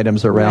planning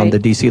items around the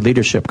DC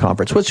Leadership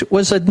Conference, which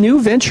was a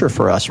new venture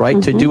for us, right?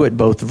 To do it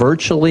both virtually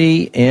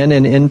and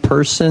in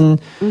person,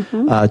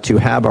 to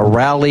have a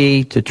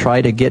rally, to try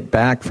to get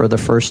back for the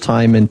first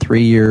time in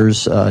 3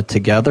 years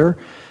together,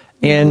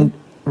 and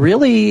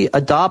really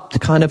adopt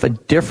kind of a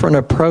different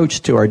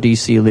approach to our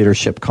DC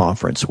Leadership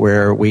Conference,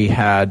 where we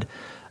had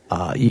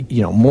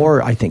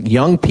more, I think,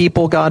 young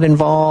people got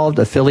involved.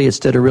 Affiliates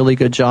did a really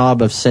good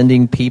job of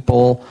sending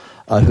people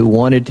who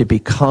wanted to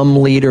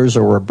become leaders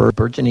or were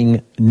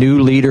burgeoning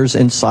new leaders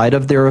inside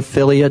of their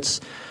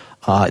affiliates.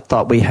 I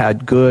thought we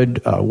had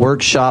good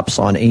workshops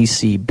on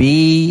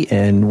ACB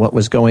and what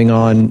was going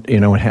on,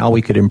 and how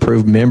we could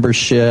improve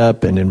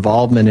membership and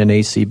involvement in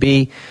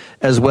ACB,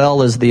 as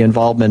well as the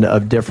involvement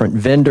of different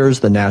vendors,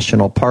 the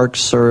National Park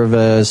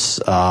Service,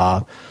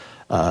 the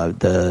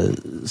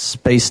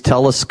Space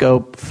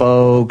Telescope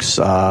folks,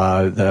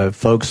 the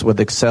folks with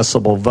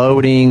accessible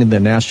voting,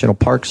 the National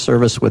Park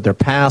Service with their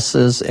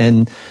passes,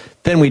 and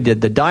then we did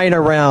the dine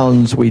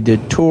rounds, we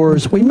did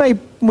tours. We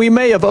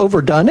may have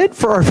overdone it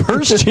for our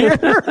first year,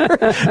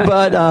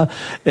 but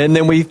and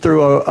then we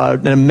threw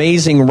an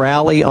amazing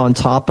rally on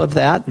top of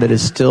that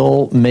is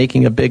still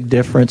making a big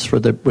difference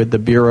with the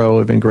Bureau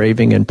of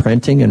Engraving and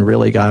Printing, and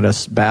really got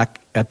us back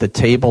at the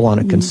table on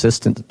a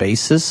consistent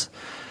basis.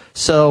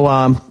 So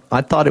I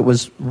thought it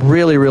was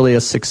really, really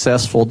a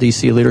successful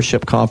DC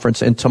Leadership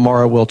Conference, and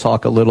tomorrow we'll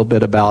talk a little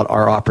bit about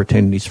our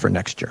opportunities for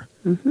next year.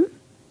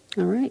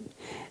 All right.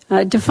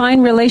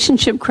 Define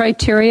relationship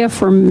criteria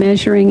for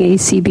measuring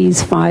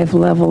ACB's 5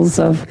 levels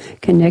of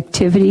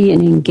connectivity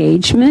and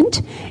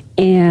engagement.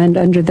 And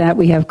under that,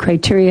 we have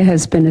criteria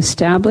has been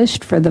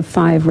established for the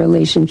 5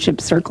 relationship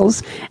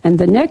circles. And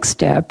the next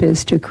step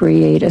is to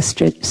create a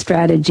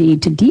strategy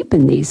to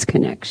deepen these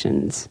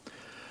connections.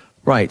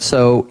 Right.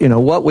 So,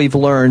 what we've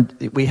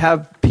learned, we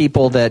have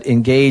people that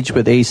engage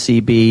with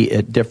ACB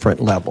at different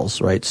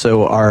levels, right?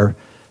 So our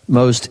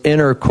most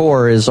inner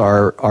core is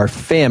our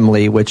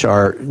family, which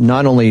are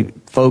not only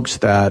folks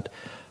that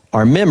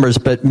are members,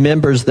 but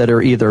members that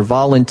are either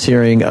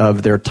volunteering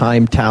of their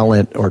time,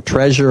 talent, or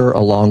treasure,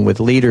 along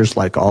with leaders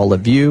like all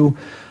of you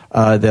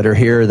that are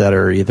here, that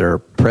are either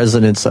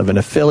presidents of an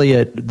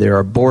affiliate, they're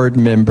a board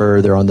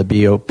member, they're on the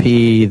BOP,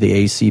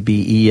 the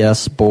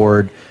ACBES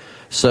board.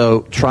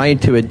 So trying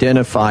to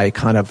identify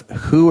kind of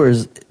who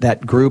is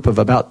that group of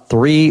about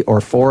 300 or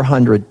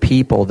 400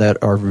 people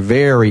that are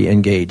very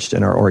engaged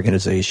in our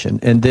organization.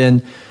 And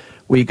then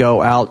we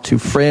go out to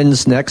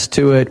friends next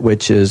to it,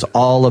 which is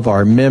all of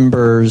our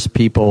members,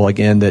 people,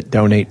 again, that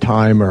donate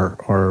time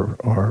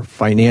or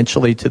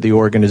financially to the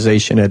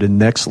organization at a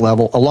next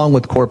level, along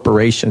with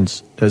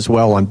corporations as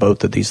well on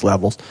both of these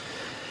levels.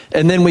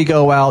 And then we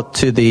go out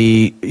to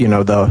the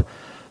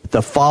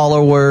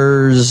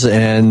followers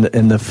and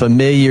the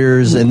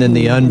familiars and then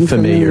the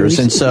unfamiliars.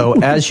 And so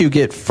as you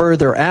get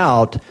further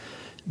out,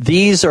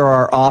 these are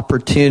our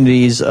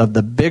opportunities of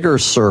the bigger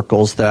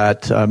circles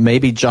that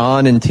maybe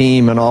John and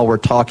team and all were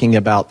talking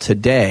about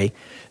today.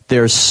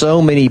 There's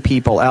so many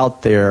people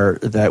out there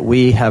that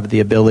we have the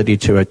ability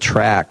to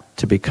attract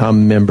to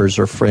become members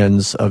or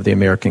friends of the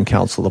American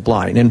Council of the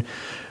Blind. And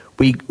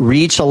we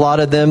reach a lot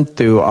of them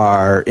through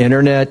our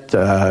internet, through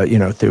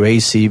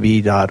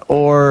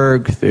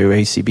acb.org, through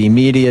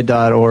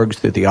acbmedia.org,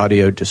 through the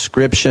audio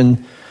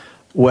description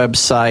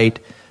website,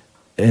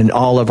 and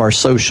all of our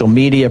social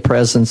media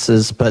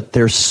presences. But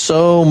there's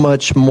so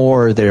much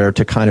more there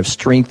to kind of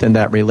strengthen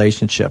that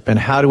relationship. And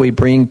how do we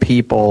bring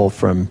people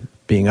from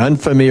being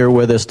unfamiliar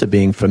with us to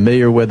being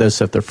familiar with us?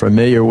 If they're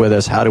familiar with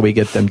us, how do we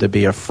get them to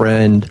be a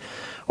friend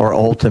or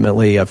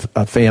ultimately a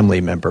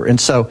family member?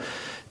 And so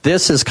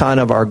this is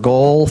kind of our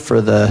goal for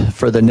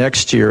the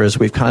next year, as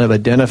we've kind of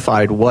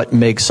identified what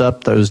makes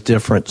up those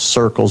different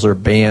circles or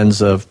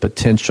bands of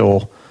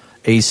potential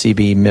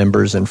ACB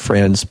members and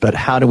friends, but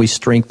how do we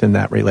strengthen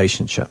that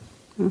relationship?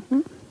 All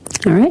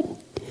right.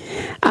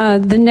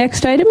 The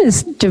next item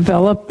is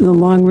develop the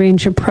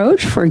long-range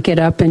approach for Get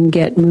Up and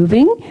Get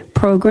Moving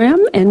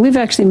program, and we've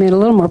actually made a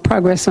little more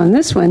progress on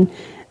this one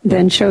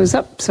than shows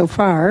up so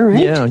far, right?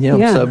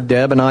 Yeah. So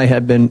Deb and I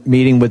have been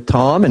meeting with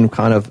Tom and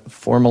kind of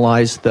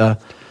formalized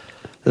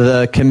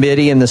the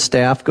committee and the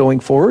staff going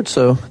forward.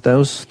 So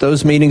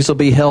those meetings will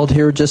be held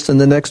here just in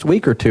the next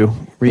week or two,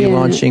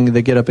 relaunching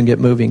the Get Up and Get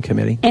Moving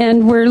committee.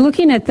 And we're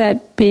looking at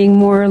that being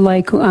more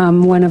like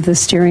one of the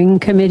steering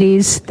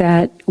committees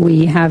that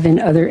we have in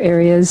other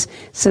areas,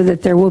 so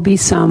that there will be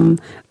some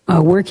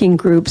working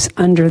groups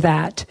under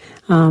that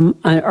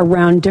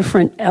around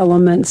different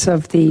elements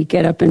of the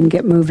Get Up and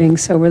Get Moving.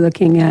 So we're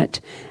looking at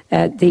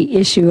the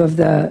issue of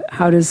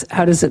how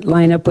does it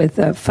line up with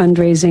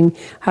fundraising,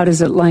 how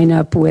does it line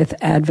up with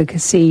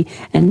advocacy,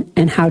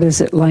 and how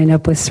does it line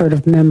up with sort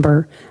of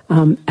member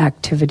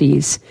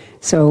activities.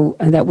 So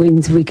that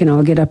means we can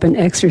all get up and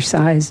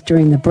exercise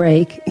during the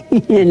break.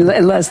 And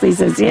Leslie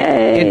says,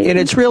 yay. And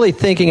it's really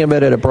thinking of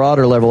it at a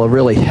broader level of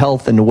really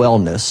health and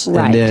wellness.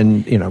 Right.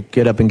 And then,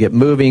 Get Up and Get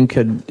Moving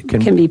can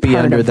be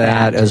under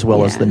that, as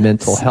well as the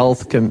mental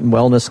health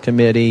wellness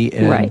committee.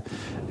 And, right.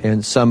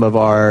 And some of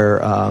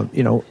our,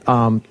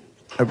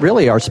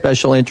 really our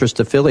special interest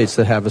affiliates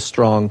that have a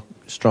strong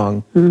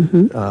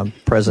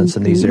presence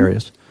in these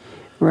areas.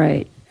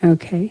 Right.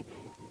 Okay.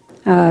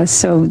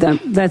 So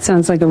that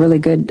sounds like a really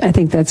good, I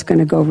think that's going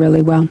to go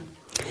really well.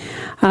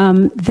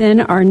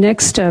 Then our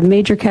next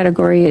major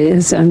category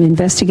is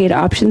investigate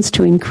options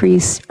to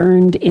increase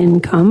earned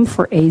income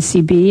for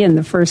ACB, and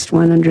the first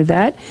one under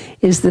that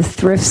is the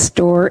thrift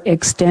store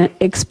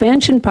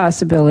expansion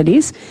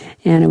possibilities,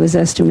 and it was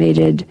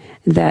estimated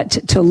that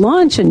to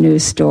launch a new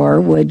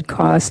store would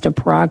cost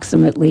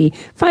approximately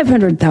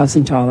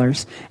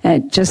 $500,000.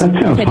 That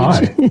sounds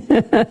high.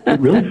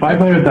 Really,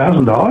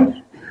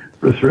 $500,000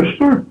 for a thrift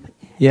store?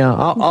 Yeah,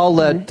 I'll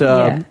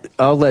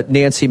let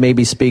Nancy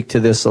maybe speak to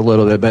this a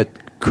little bit, but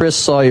Chris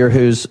Sawyer,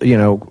 who's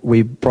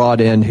we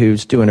brought in,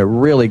 who's doing a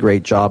really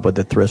great job with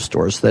the thrift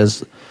stores.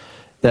 There's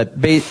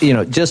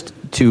just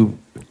to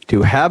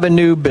have a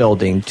new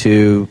building,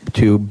 to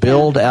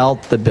build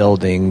out the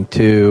building,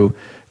 to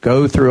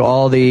go through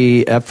all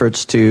the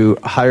efforts to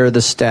hire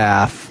the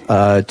staff,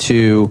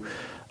 to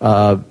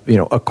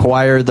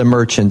acquire the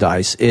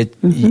merchandise.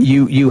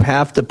 You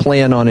have to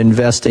plan on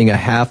investing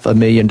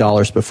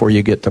 $500,000 before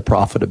you get to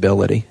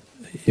profitability.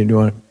 You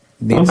know,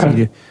 Nancy,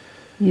 okay.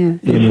 Yeah.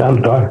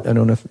 Sounds dark. I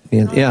don't know if I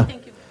think you're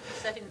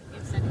setting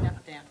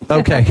up there.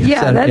 Okay.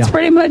 Yeah, that's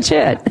pretty much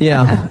it.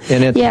 Yeah,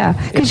 and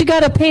because you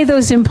got to pay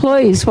those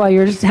employees while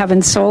you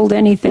haven't sold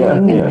anything. I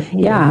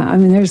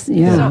mean, there's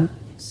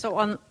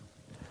So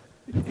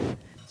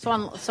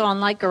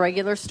unlike a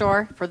regular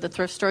store, for the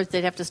thrift stores,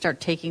 they'd have to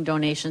start taking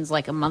donations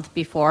like a month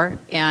before,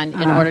 and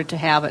in order to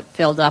have it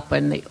filled up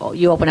when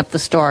you open up the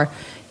store,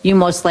 you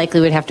most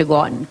likely would have to go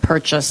out and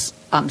purchase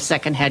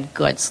secondhand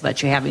goods so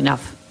that you have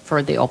enough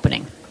for the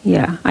opening.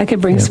 Yeah, I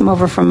could bring some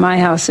over from my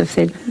house if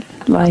they'd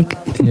like.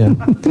 Yeah.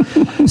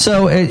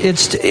 So it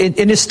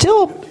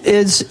still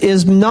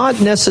is not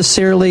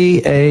necessarily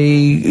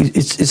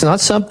it's not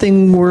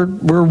something we're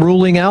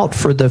ruling out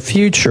for the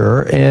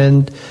future.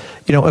 And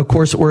of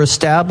course, we're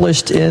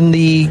established in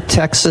the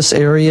Texas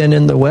area and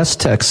in the West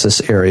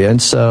Texas area,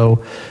 and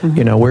so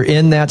we're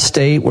in that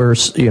state where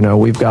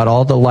we've got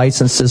all the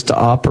licenses to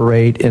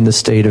operate in the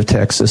state of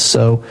Texas.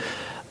 So.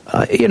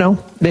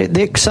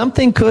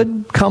 Something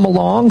could come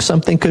along,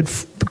 something could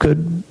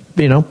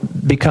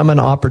become an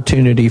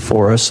opportunity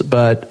for us.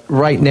 But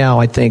right now,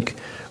 I think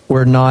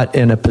we're not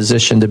in a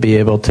position to be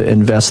able to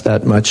invest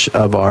that much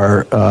of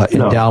our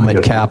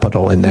endowment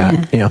capital in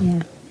that. Yeah.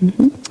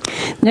 Mm-hmm.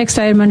 Next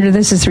item under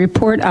this is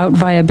report out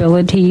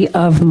viability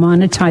of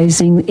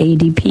monetizing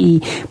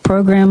ADP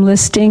program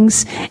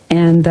listings,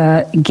 and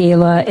the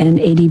Gala and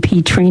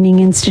ADP training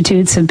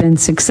institutes have been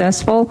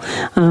successful.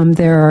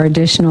 There are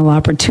additional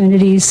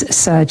opportunities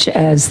such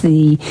as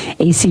the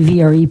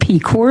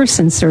ACVREP course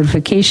and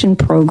certification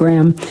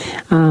program,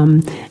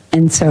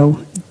 and so,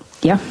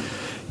 yeah.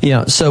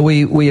 Yeah, so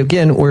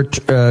we're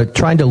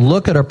trying to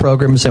look at our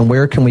programs and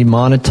where can we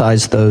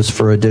monetize those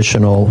for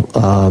additional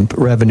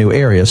revenue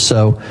areas.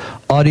 So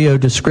audio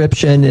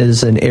description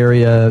is an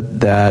area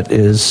that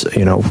is,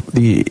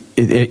 the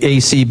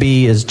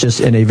ACB is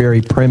just in a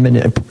very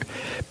premier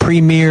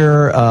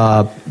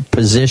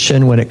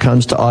position when it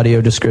comes to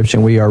audio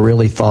description. We are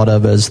really thought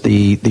of as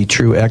the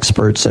true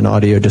experts in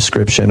audio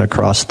description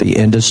across the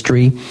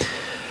industry.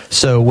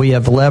 So we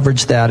have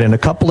leveraged that in a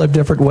couple of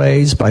different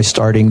ways by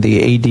starting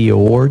the AD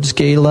Awards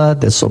Gala.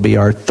 This will be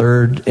our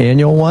third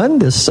annual one,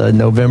 this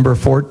November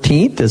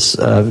 14th. This,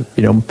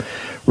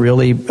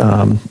 really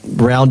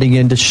rounding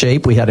into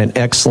shape. We had an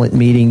excellent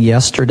meeting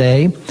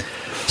yesterday.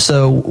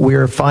 So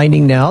we're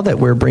finding now that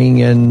we're bringing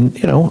in,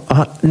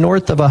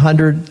 north of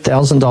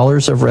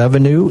 $100,000 of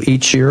revenue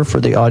each year for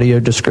the Audio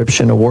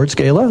Description Awards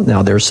Gala.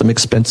 Now, there's some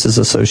expenses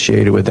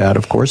associated with that,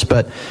 of course,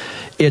 but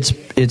it's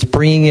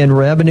bringing in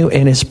revenue,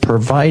 and it's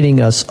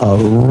providing us a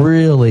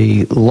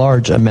really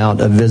large amount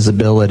of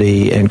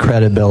visibility and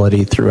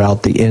credibility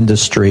throughout the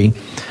industry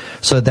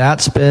So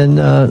that's been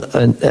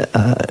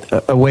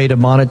a way to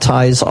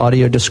monetize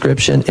audio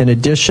description. In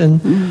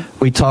addition,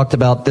 we talked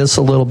about this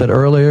a little bit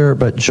earlier,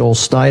 but Joel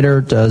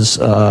Snyder does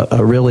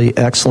a really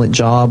excellent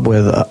job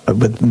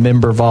with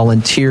member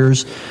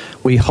volunteers.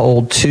 We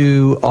hold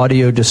 2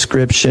 Audio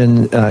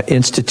Description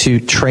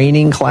Institute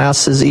training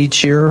classes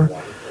each year,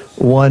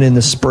 one in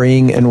the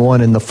spring and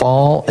one in the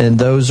fall, and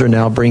those are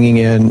now bringing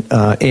in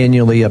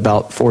annually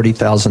about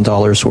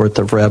 $40,000 worth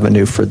of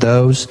revenue for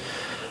those.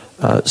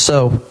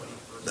 So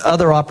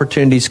other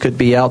opportunities could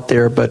be out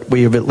there, but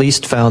we have at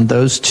least found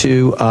those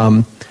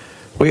 2.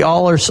 We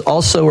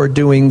also are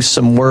doing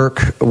some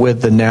work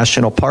with the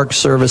National Park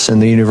Service and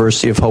the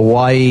University of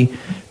Hawaii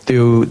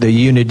through the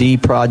Unity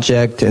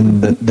project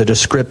and the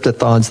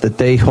Descriptathons that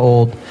they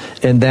hold,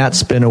 and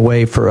that's been a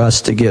way for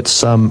us to get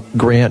some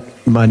grant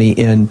money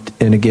in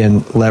and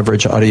again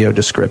leverage audio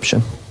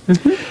description.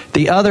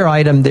 The other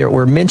item that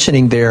we're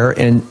mentioning there,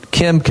 and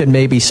Kim can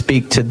maybe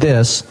speak to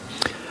this,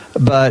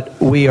 but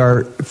we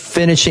are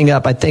finishing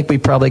up. I think we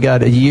probably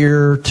got 1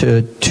 year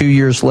to 2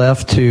 years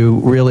left to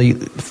really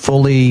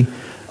fully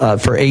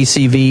for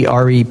ACV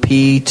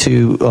REP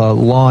to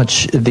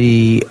launch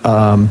the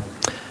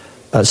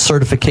a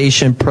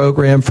certification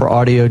program for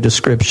audio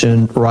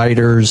description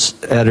writers,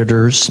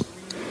 editors,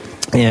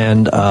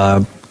 and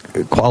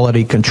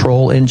quality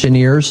control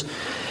engineers.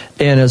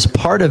 And as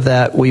part of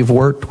that, we've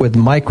worked with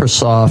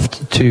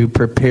Microsoft to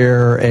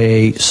prepare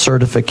a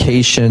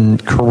certification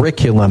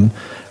curriculum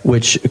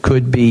which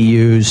could be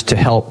used to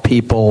help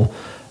people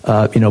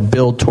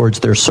build towards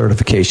their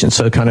certification.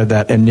 So kind of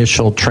that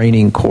initial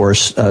training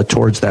course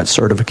towards that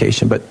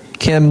certification. But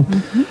Kim,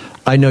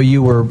 I know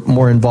you were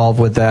more involved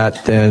with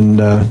that than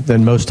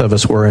most of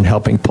us were in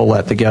helping pull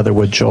that together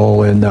with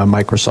Joel and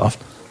Microsoft.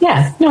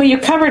 Yeah, no, you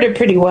covered it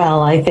pretty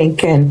well, I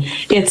think, and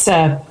it's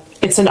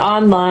an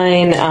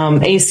online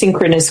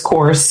asynchronous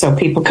course, so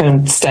people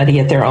can study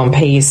at their own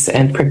pace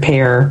and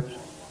prepare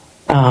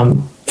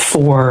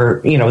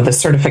for the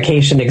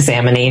certification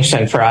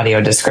examination for audio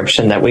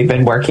description that we've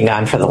been working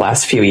on for the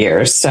last few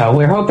years. So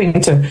we're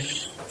hoping to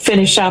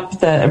finish up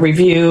the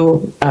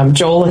review.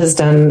 Joel has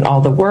done all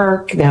the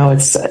work. Now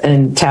it's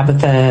in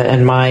Tabitha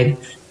and my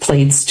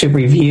plates to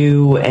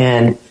review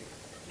and,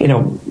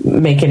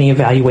 make any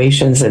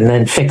evaluations and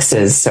then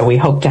fixes. So we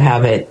hope to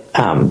have it,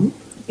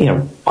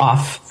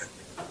 off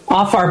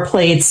our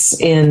plates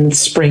in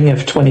spring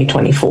of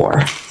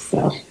 2024.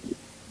 So.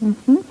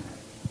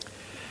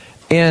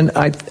 And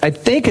I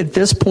think at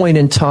this point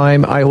in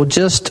time, I will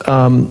just,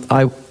 and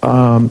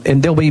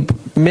there'll be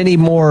many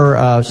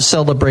more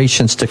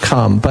celebrations to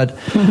come, but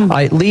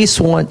I at least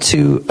want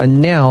to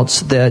announce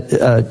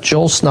that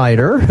Joel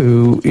Snyder,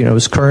 who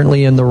is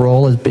currently in the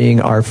role as being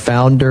our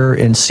founder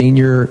and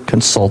senior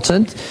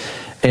consultant,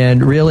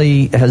 and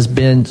really has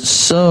been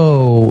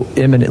so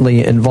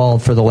eminently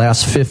involved for the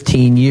last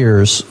 15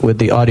 years with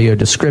the Audio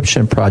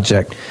Description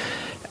Project,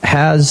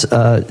 has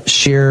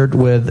shared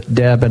with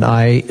Deb and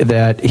I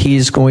that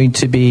he's going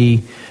to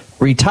be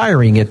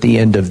retiring at the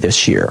end of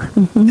this year.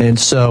 And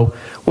so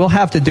we'll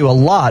have to do a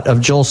lot of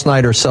Joel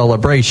Snyder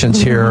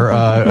celebrations here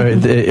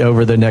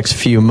over the next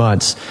few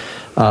months.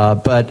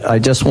 But I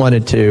just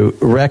wanted to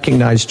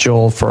recognize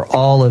Joel for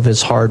all of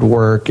his hard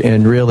work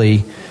and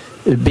really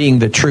being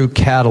the true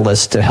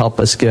catalyst to help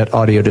us get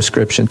audio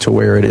description to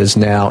where it is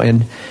now.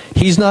 And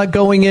he's not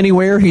going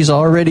anywhere. He's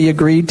already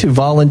agreed to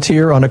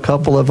volunteer on a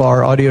couple of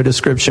our audio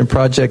description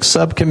project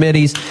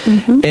subcommittees,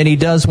 and he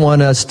does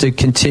want us to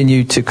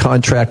continue to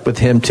contract with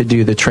him to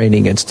do the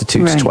training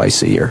institutes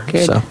twice a year.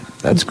 Good. So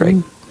that's great.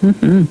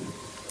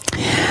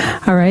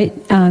 All right.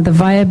 The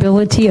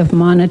viability of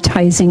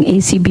monetizing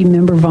ACB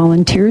member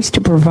volunteers to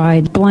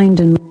provide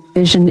blind and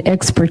vision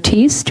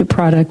expertise to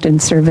product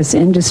and service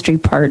industry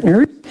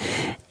partners.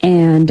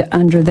 And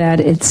under that,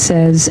 it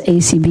says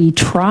ACB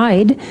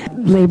tried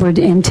labor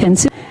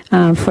intensive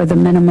for the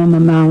minimum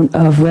amount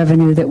of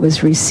revenue that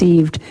was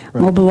received.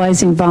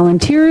 Mobilizing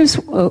volunteers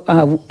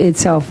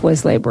itself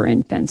was labor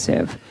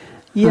intensive.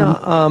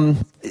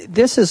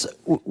 This is...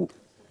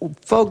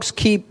 Folks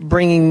keep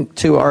bringing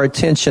to our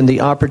attention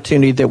the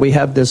opportunity that we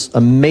have this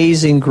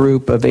amazing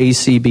group of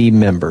ACB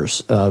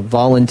members,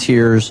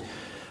 volunteers,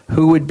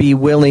 who would be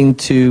willing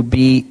to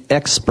be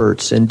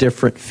experts in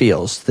different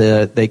fields,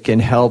 that they can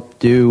help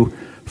do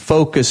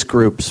focus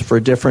groups for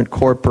different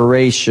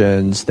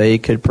corporations. They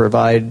could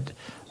provide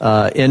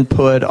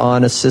input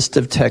on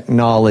assistive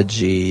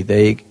technology.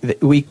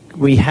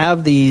 We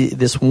have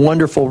this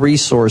wonderful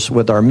resource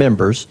with our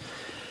members.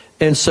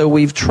 And so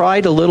we've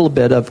tried a little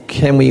bit of,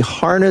 can we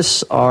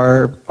harness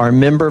our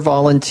member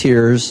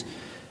volunteers,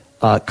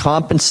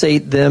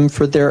 compensate them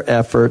for their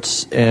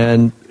efforts,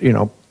 and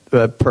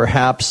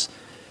perhaps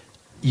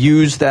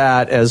use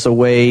that as a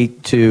way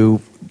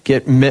to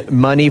get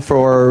money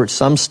for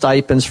some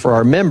stipends for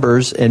our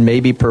members and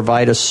maybe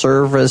provide a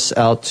service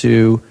out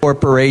to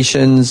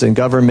corporations and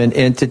government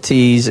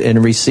entities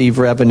and receive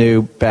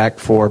revenue back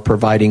for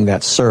providing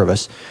that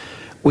service.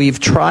 We've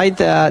tried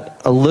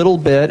that a little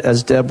bit,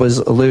 as Deb was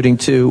alluding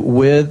to,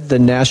 with the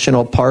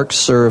National Park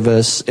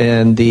Service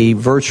and the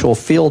virtual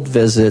field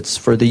visits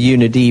for the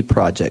Unity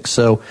project.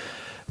 So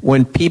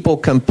when people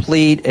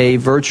complete a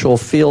virtual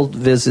field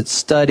visit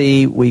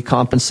study, we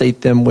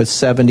compensate them with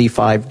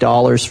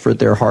 $75 for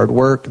their hard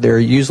work. They're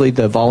usually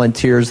the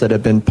volunteers that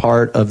have been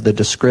part of the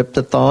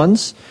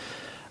Descriptathons.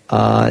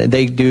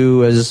 They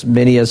do as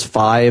many as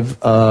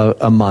 5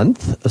 a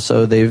month,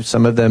 so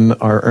some of them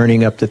are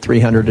earning up to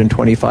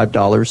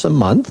 $325 a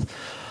month.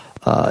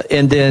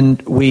 And then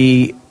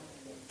we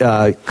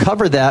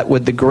cover that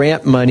with the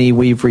grant money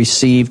we've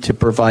received to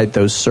provide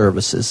those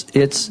services.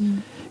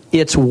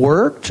 It's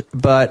worked,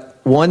 but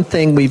one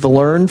thing we've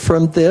learned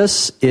from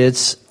this,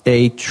 it's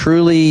a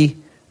truly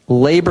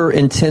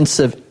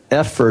labor-intensive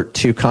effort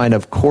to kind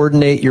of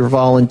coordinate your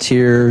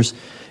volunteers,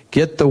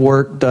 get the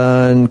work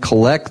done,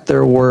 collect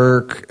their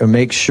work, and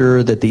make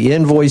sure that the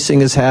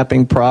invoicing is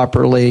happening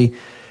properly.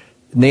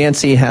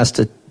 Nancy has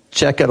to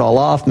check it all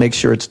off, make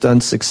sure it's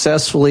done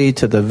successfully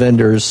to the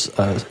vendor's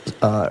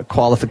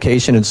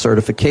qualification and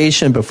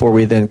certification before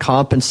we then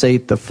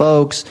compensate the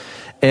folks.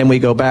 And we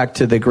go back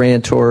to the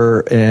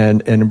grantor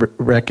and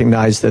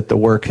recognize that the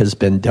work has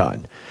been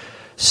done.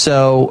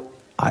 So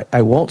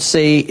I won't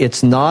say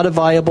it's not a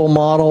viable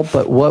model,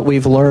 but what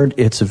we've learned,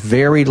 it's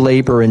very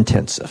labor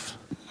intensive.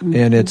 Mm-hmm.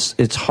 And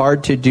it's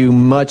hard to do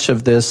much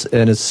of this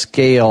in a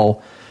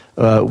scale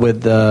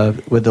with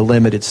the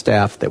limited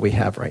staff that we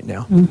have right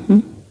now.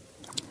 Mm-hmm.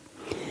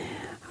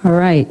 All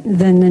right.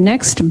 Then the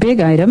next big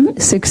item,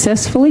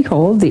 successfully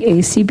hold the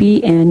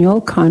ACB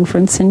annual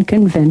conference and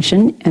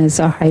convention as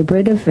a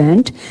hybrid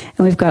event.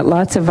 And we've got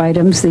lots of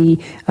items. The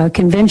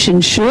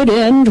convention should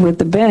end with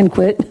the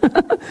banquet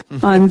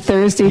on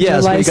Thursday,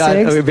 July 6th.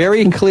 Yes, we got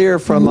very clear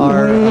from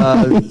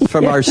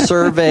our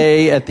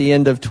survey at the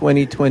end of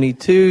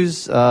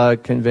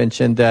 2022's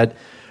convention that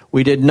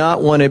we did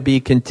not want to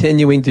be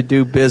continuing to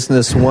do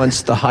business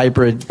once the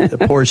hybrid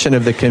portion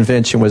of the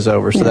convention was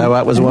over. So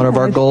that was one of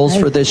our goals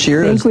for this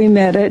year. I think we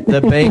met it.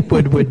 The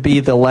banquet would be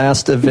the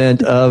last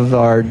event of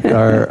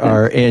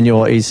our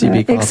annual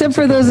ACB conference. Except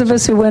for those of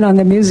us who went on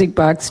the Music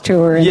Box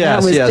tour, and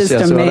that was just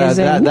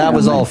amazing. Well, that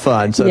was all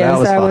fun. So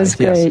yes, that was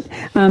great.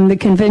 Yes. The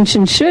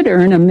convention should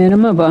earn a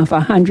minimum of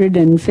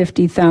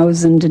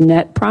 $150,000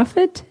 net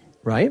profit.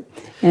 Right.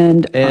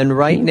 And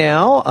right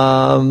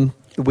now,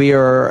 we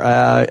are,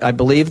 I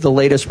believe the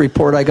latest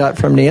report I got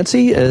from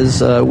Nancy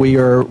is we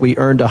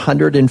earned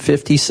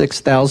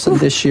 $156,000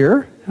 this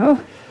year.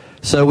 Oh.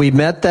 So we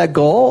met that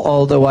goal,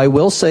 although I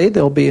will say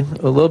there'll be a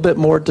little bit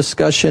more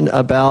discussion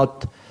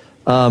about,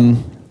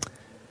 I'll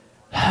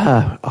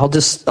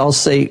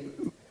say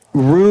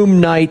room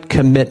night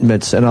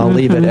commitments, and I'll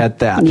leave it at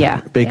that.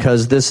 Yeah.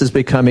 Because this is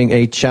becoming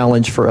a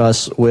challenge for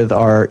us with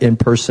our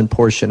in-person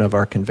portion of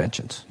our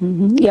conventions.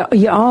 Mm-hmm. Yeah,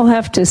 you all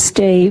have to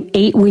stay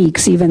 8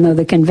 weeks, even though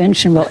the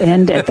convention will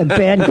end at the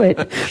banquet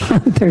on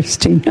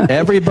Thursday night.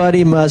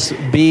 Everybody must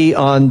be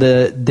on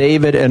the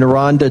David and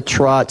Rhonda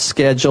Trott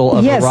schedule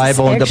of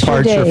arrival and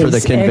departure for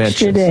the convention.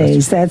 Extra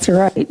days. That's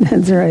right.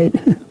 That's right.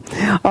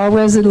 All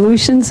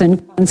resolutions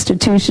and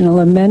constitutional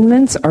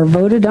amendments are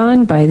voted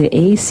on by the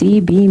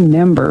ACB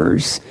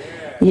members.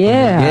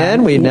 Yeah.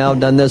 Again, we've now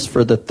done this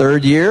for the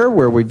third year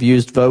where we've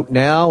used Vote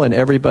Now, and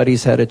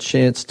everybody's had a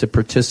chance to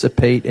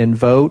participate and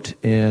vote.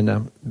 And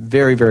I'm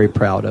very, very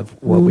proud of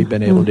what we've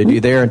been able to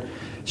do there. And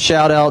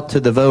shout out to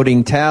the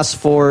voting task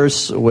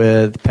force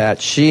with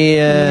Pat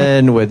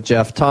Sheehan, with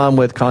Jeff Tom,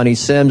 with Connie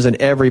Sims, and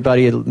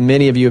everybody.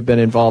 Many of you have been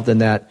involved in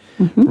that.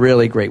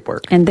 Really great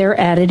work. And they're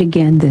at it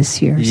again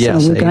this year.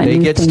 Yes, so they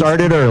get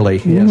started early.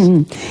 Yes.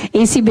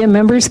 ACB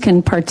members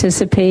can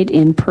participate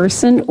in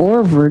person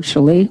or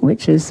virtually,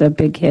 which is a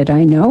big hit,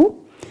 I know.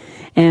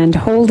 And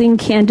holding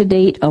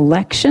candidate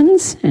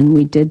elections, and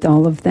we did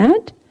all of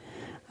that.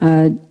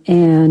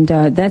 And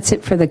that's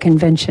it for the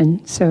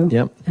convention. So,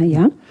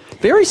 yeah.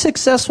 Very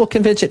successful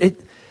convention.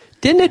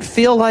 Didn't it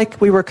feel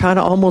like we were kind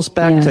of almost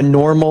back to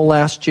normal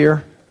last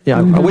year? Yeah,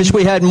 I wish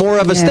we had more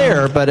of us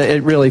there, but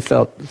it really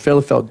felt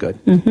good.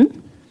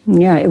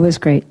 Yeah, it was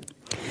great.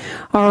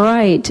 All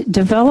right,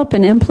 develop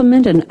and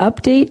implement an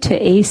update to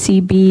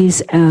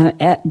ACB's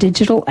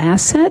digital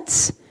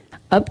assets.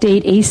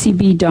 Update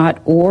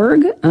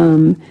acb.org.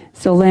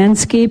 So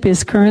landscape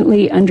is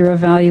currently under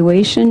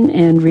evaluation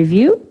and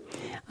review.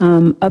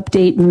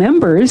 Update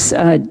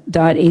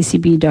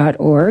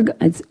members.acb.org,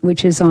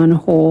 which is on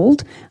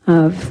hold.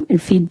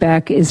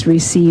 Feedback is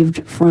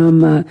received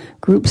from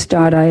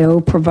groups.io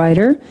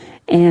provider,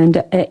 and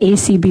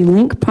ACB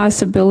link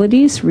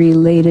possibilities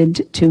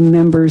related to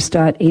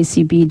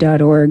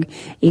members.acb.org.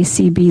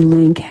 ACB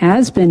link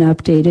has been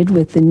updated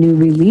with the new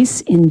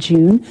release in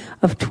June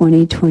of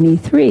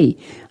 2023.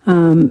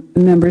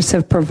 Members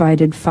have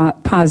provided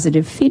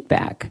positive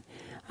feedback.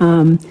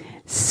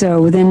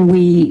 So then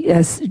we,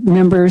 as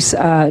members,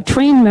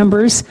 train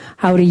members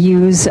how to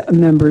use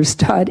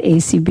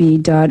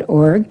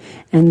members.acb.org,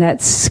 and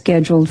that's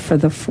scheduled for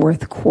the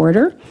fourth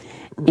quarter.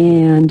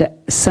 And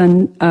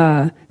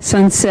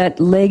Sunset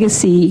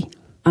Legacy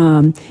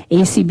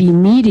ACB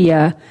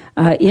Media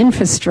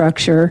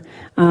infrastructure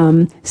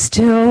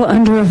still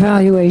under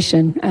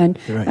evaluation, and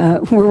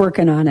we're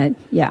working on it.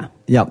 Yeah.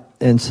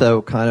 And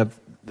so kind of,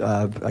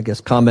 I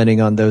guess,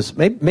 commenting on those,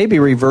 maybe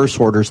reverse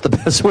order is the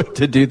best way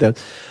to do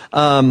that.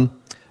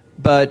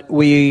 But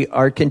we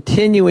are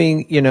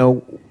continuing,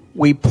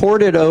 we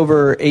ported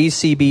over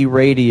ACB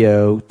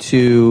Radio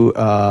to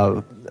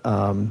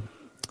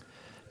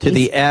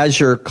the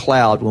Azure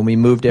cloud when we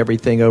moved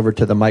everything over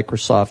to the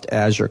Microsoft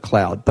Azure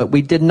cloud. But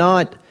we did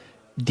not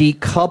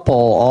decouple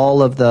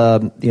all of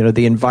the,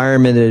 the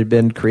environment that had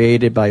been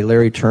created by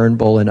Larry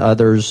Turnbull and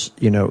others,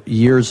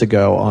 years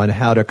ago on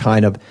how to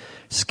kind of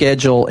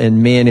schedule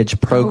and manage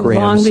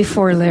programs. Long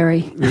before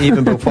Larry.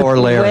 Even before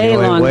Larry.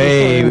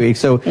 way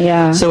before.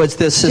 So it's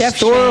this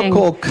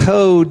historical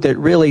code that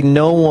really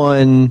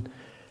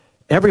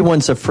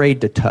everyone's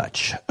afraid to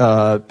touch,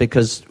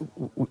 because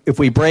if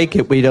we break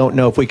it, we don't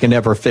know if we can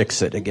ever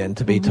fix it again,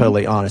 to be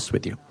totally honest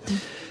with you.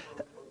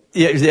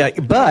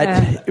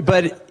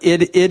 But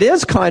it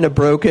is kind of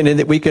broken in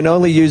that we can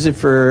only use it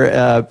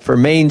for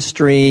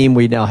mainstream.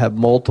 We now have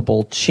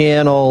multiple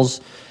channels,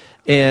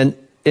 and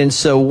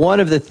so one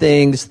of the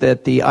things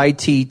that the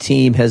IT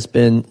team has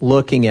been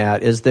looking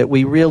at is that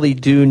we really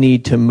do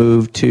need to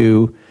move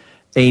to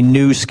a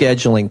new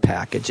scheduling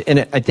package.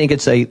 And I think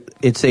it's a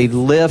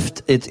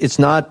lift. It's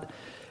not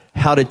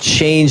how to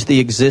change the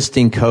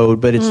existing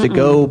code, but it's to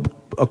go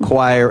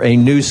acquire a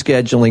new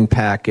scheduling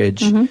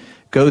package,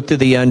 go through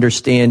the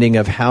understanding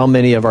of how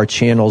many of our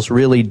channels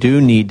really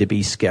do need to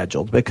be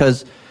scheduled.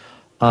 Because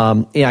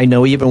I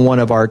know even one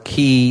of our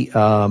key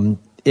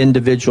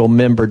individual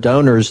member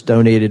donors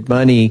donated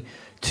money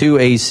to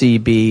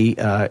ACB,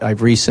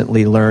 I've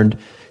recently learned,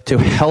 to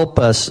help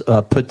us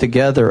put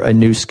together a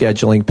new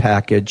scheduling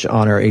package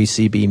on our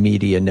ACB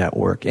Media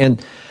network.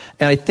 And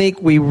I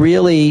think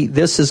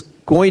this is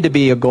going to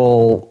be a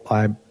goal,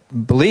 I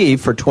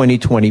believe, for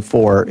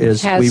 2024,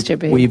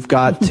 we've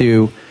got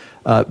to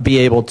be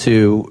able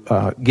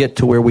to get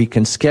to where we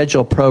can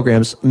schedule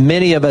programs.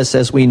 Many of us,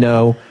 as we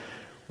know,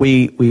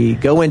 we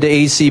go into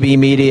ACB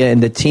Media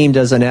and the team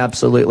does an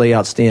absolutely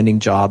outstanding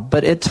job.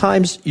 But at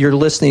times you're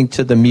listening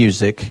to the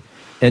music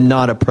and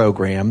not a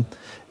program.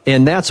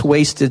 And that's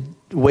wasted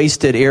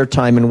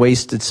airtime and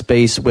wasted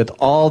space. With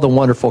all the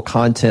wonderful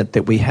content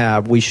that we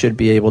have, we should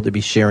be able to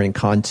be sharing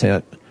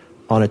content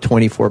on a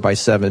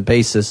 24/7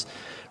 basis.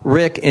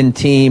 Rick and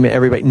team,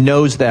 everybody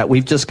knows that.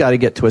 We've just got to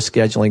get to a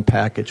scheduling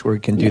package where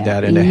we can do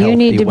that in a healthy way. You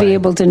need to be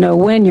able to know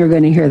when you're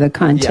going to hear the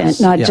content,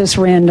 not just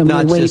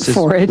randomly wait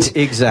for it.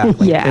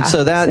 Exactly. And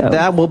so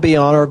that will be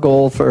on our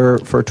goal for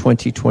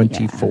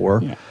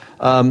 2024.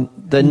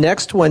 The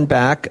next one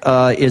back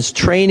is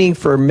training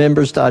for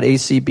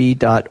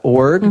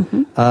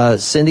members.acb.org.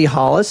 Cindy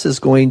Hollis is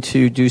going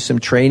to do some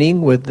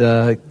training with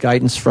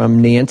guidance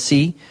from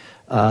Nancy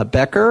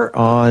Becker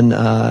on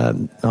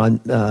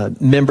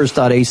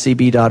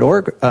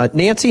members.acb.org.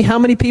 Nancy, how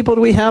many people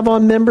do we have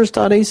on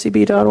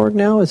members.acb.org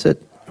now? Are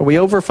we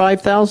over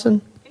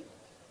 5,000?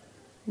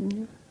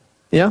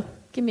 Yeah?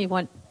 Give me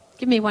one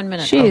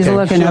minute. She's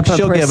looking up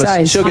she'll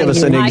give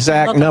us an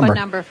exact number. I can look up a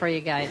number for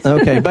you guys.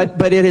 Okay,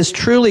 but it has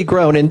truly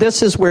grown, and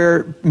this is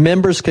where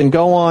members can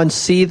go on,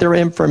 see their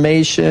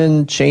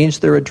information,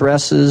 change their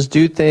addresses,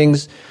 do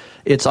things.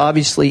 It's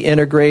obviously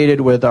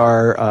integrated with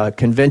our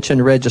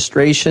convention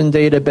registration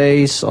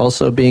database,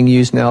 also being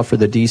used now for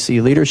the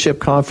DC Leadership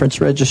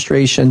Conference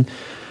registration.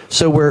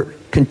 So we're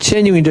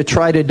continuing to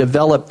try to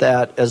develop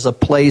that as a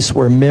place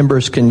where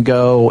members can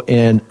go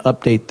and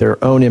update their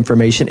own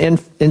information and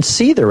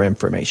see their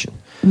information.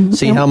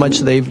 See how much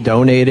they've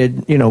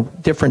donated,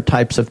 different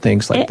types of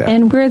things like that.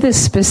 And where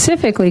this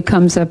specifically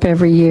comes up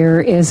every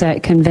year is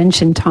at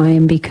convention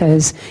time,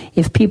 because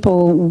if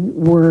people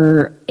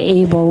were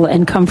able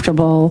and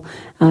comfortable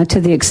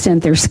to the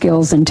extent their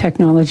skills and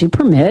technology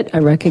permit, I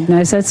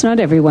recognize that's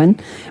not everyone,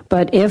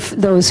 but if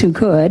those who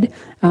could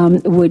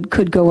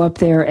go up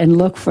there and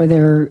look for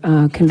their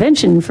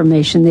convention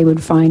information, they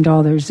would find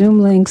all their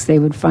Zoom links, they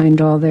would find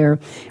all their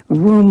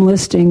room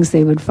listings,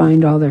 they would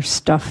find all their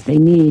stuff they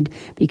need,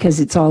 because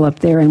it's all up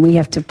there, and we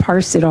have to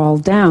parse it all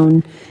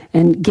down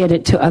and get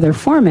it to other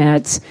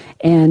formats.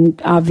 And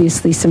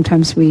obviously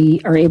sometimes we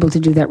are able to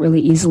do that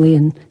really easily,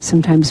 and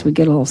sometimes we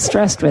get a little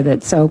stressed with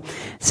it. So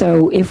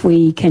if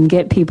we can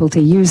get people to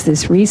use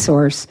this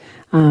resource,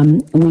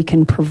 we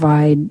can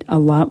provide a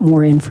lot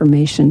more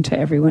information to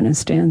everyone,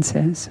 as Dan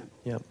says.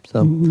 Yep.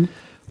 So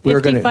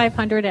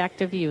 5,500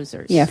 active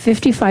users. Yeah,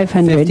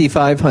 5,500.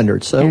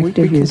 5,500. So we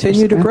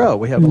continue to grow.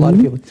 We have a lot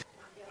of people.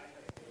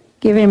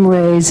 Give him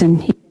raise,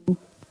 and he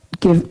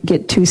can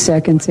get 2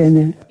 seconds in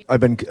there. I've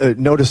been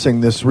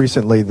noticing this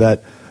recently,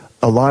 that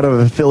a lot of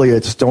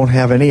affiliates don't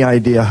have any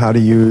idea how to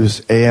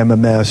use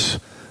AMMS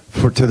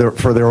for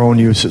their own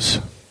uses.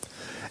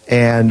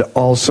 And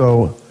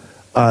also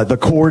the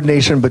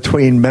coordination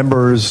between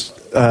members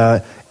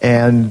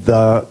and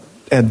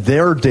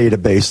their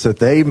database that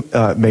they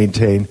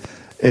maintain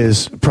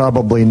is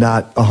probably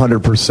not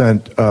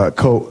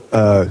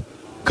 100%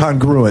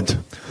 congruent.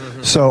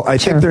 So I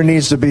think there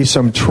needs to be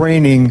some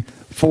training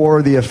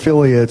for the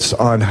affiliates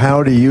on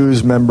how to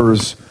use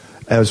members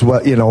as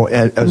well,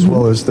 as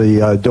well as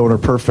the Donor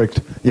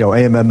Perfect,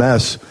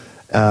 AMMS,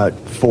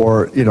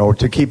 for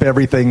to keep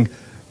everything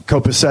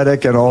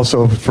copacetic and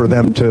also for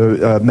them to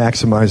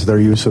maximize their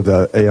use of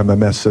the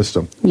AMMS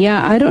system.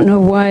 Yeah, I don't know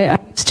why I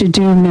used to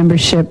do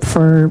membership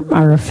for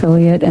our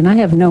affiliate, and I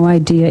have no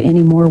idea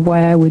anymore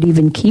why I would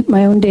even keep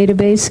my own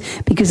database,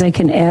 because I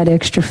can add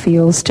extra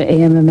fields to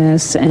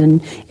AMMS,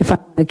 and if I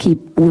want to keep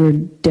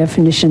weird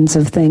definitions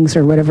of things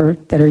or whatever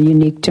that are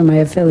unique to my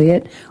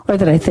affiliate or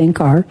that I think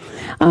are,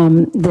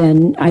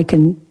 then I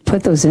can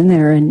put those in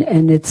there,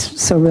 and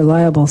it's so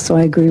reliable. So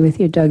I agree with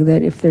you, Doug,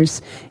 that if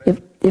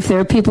there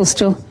are people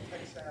still...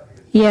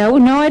 Yeah,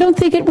 well, no, I don't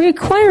think it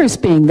requires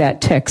being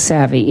that tech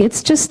savvy.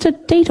 It's just a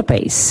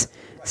database.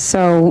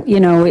 So,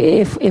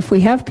 if we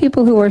have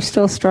people who are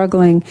still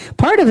struggling,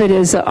 part of it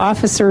is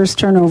officers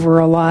turn over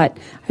a lot.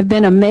 I've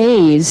been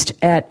amazed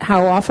at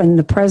how often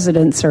the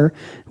presidents are,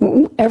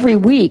 every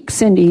week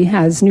Cindy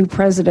has new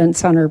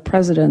presidents on her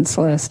president's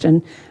list.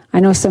 And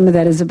I know some of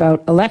that is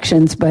about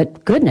elections,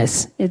 but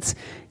goodness, it's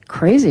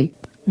crazy.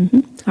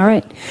 All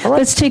right,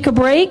 let's take a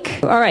break.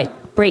 All right,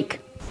 break.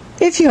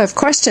 If you have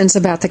questions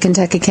about the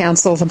Kentucky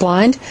Council of the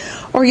Blind,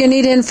 or you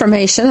need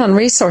information on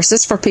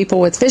resources for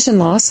people with vision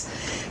loss,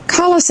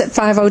 call us at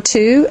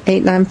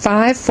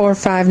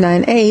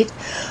 502-895-4598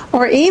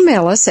 or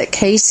email us at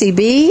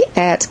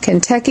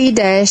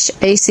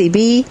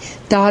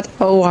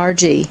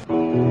kcb@kentucky-acb.org.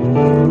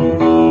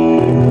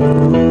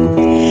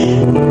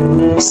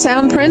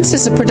 Soundprints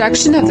is a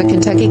production of the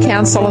Kentucky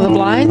Council of the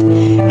Blind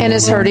and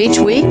is heard each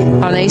week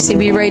on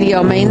ACB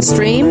Radio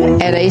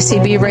Mainstream at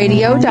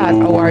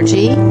acbradio.org,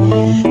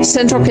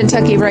 Central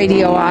Kentucky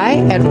Radio I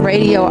at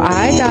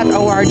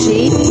radioi.org,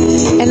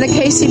 and the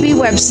KCB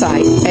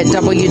website at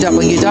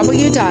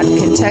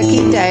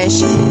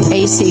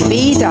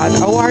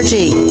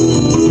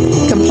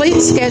www.kentucky-acb.org. Complete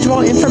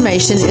schedule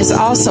information is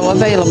also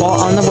available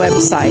on the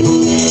website.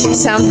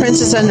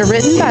 Soundprints is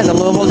underwritten by the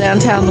Louisville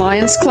Downtown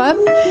Lions Club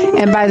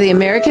and by the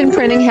American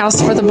Printing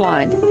House for the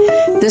Blind.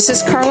 This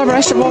is Carla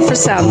Rushaball for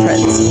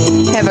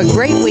Soundprints. Have a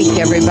great week,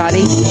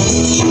 everybody.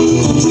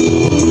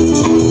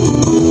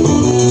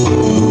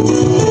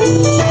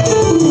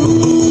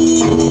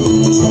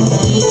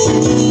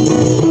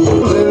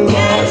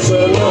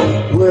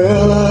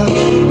 Well,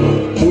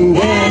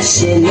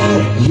 that's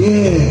enough,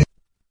 yeah.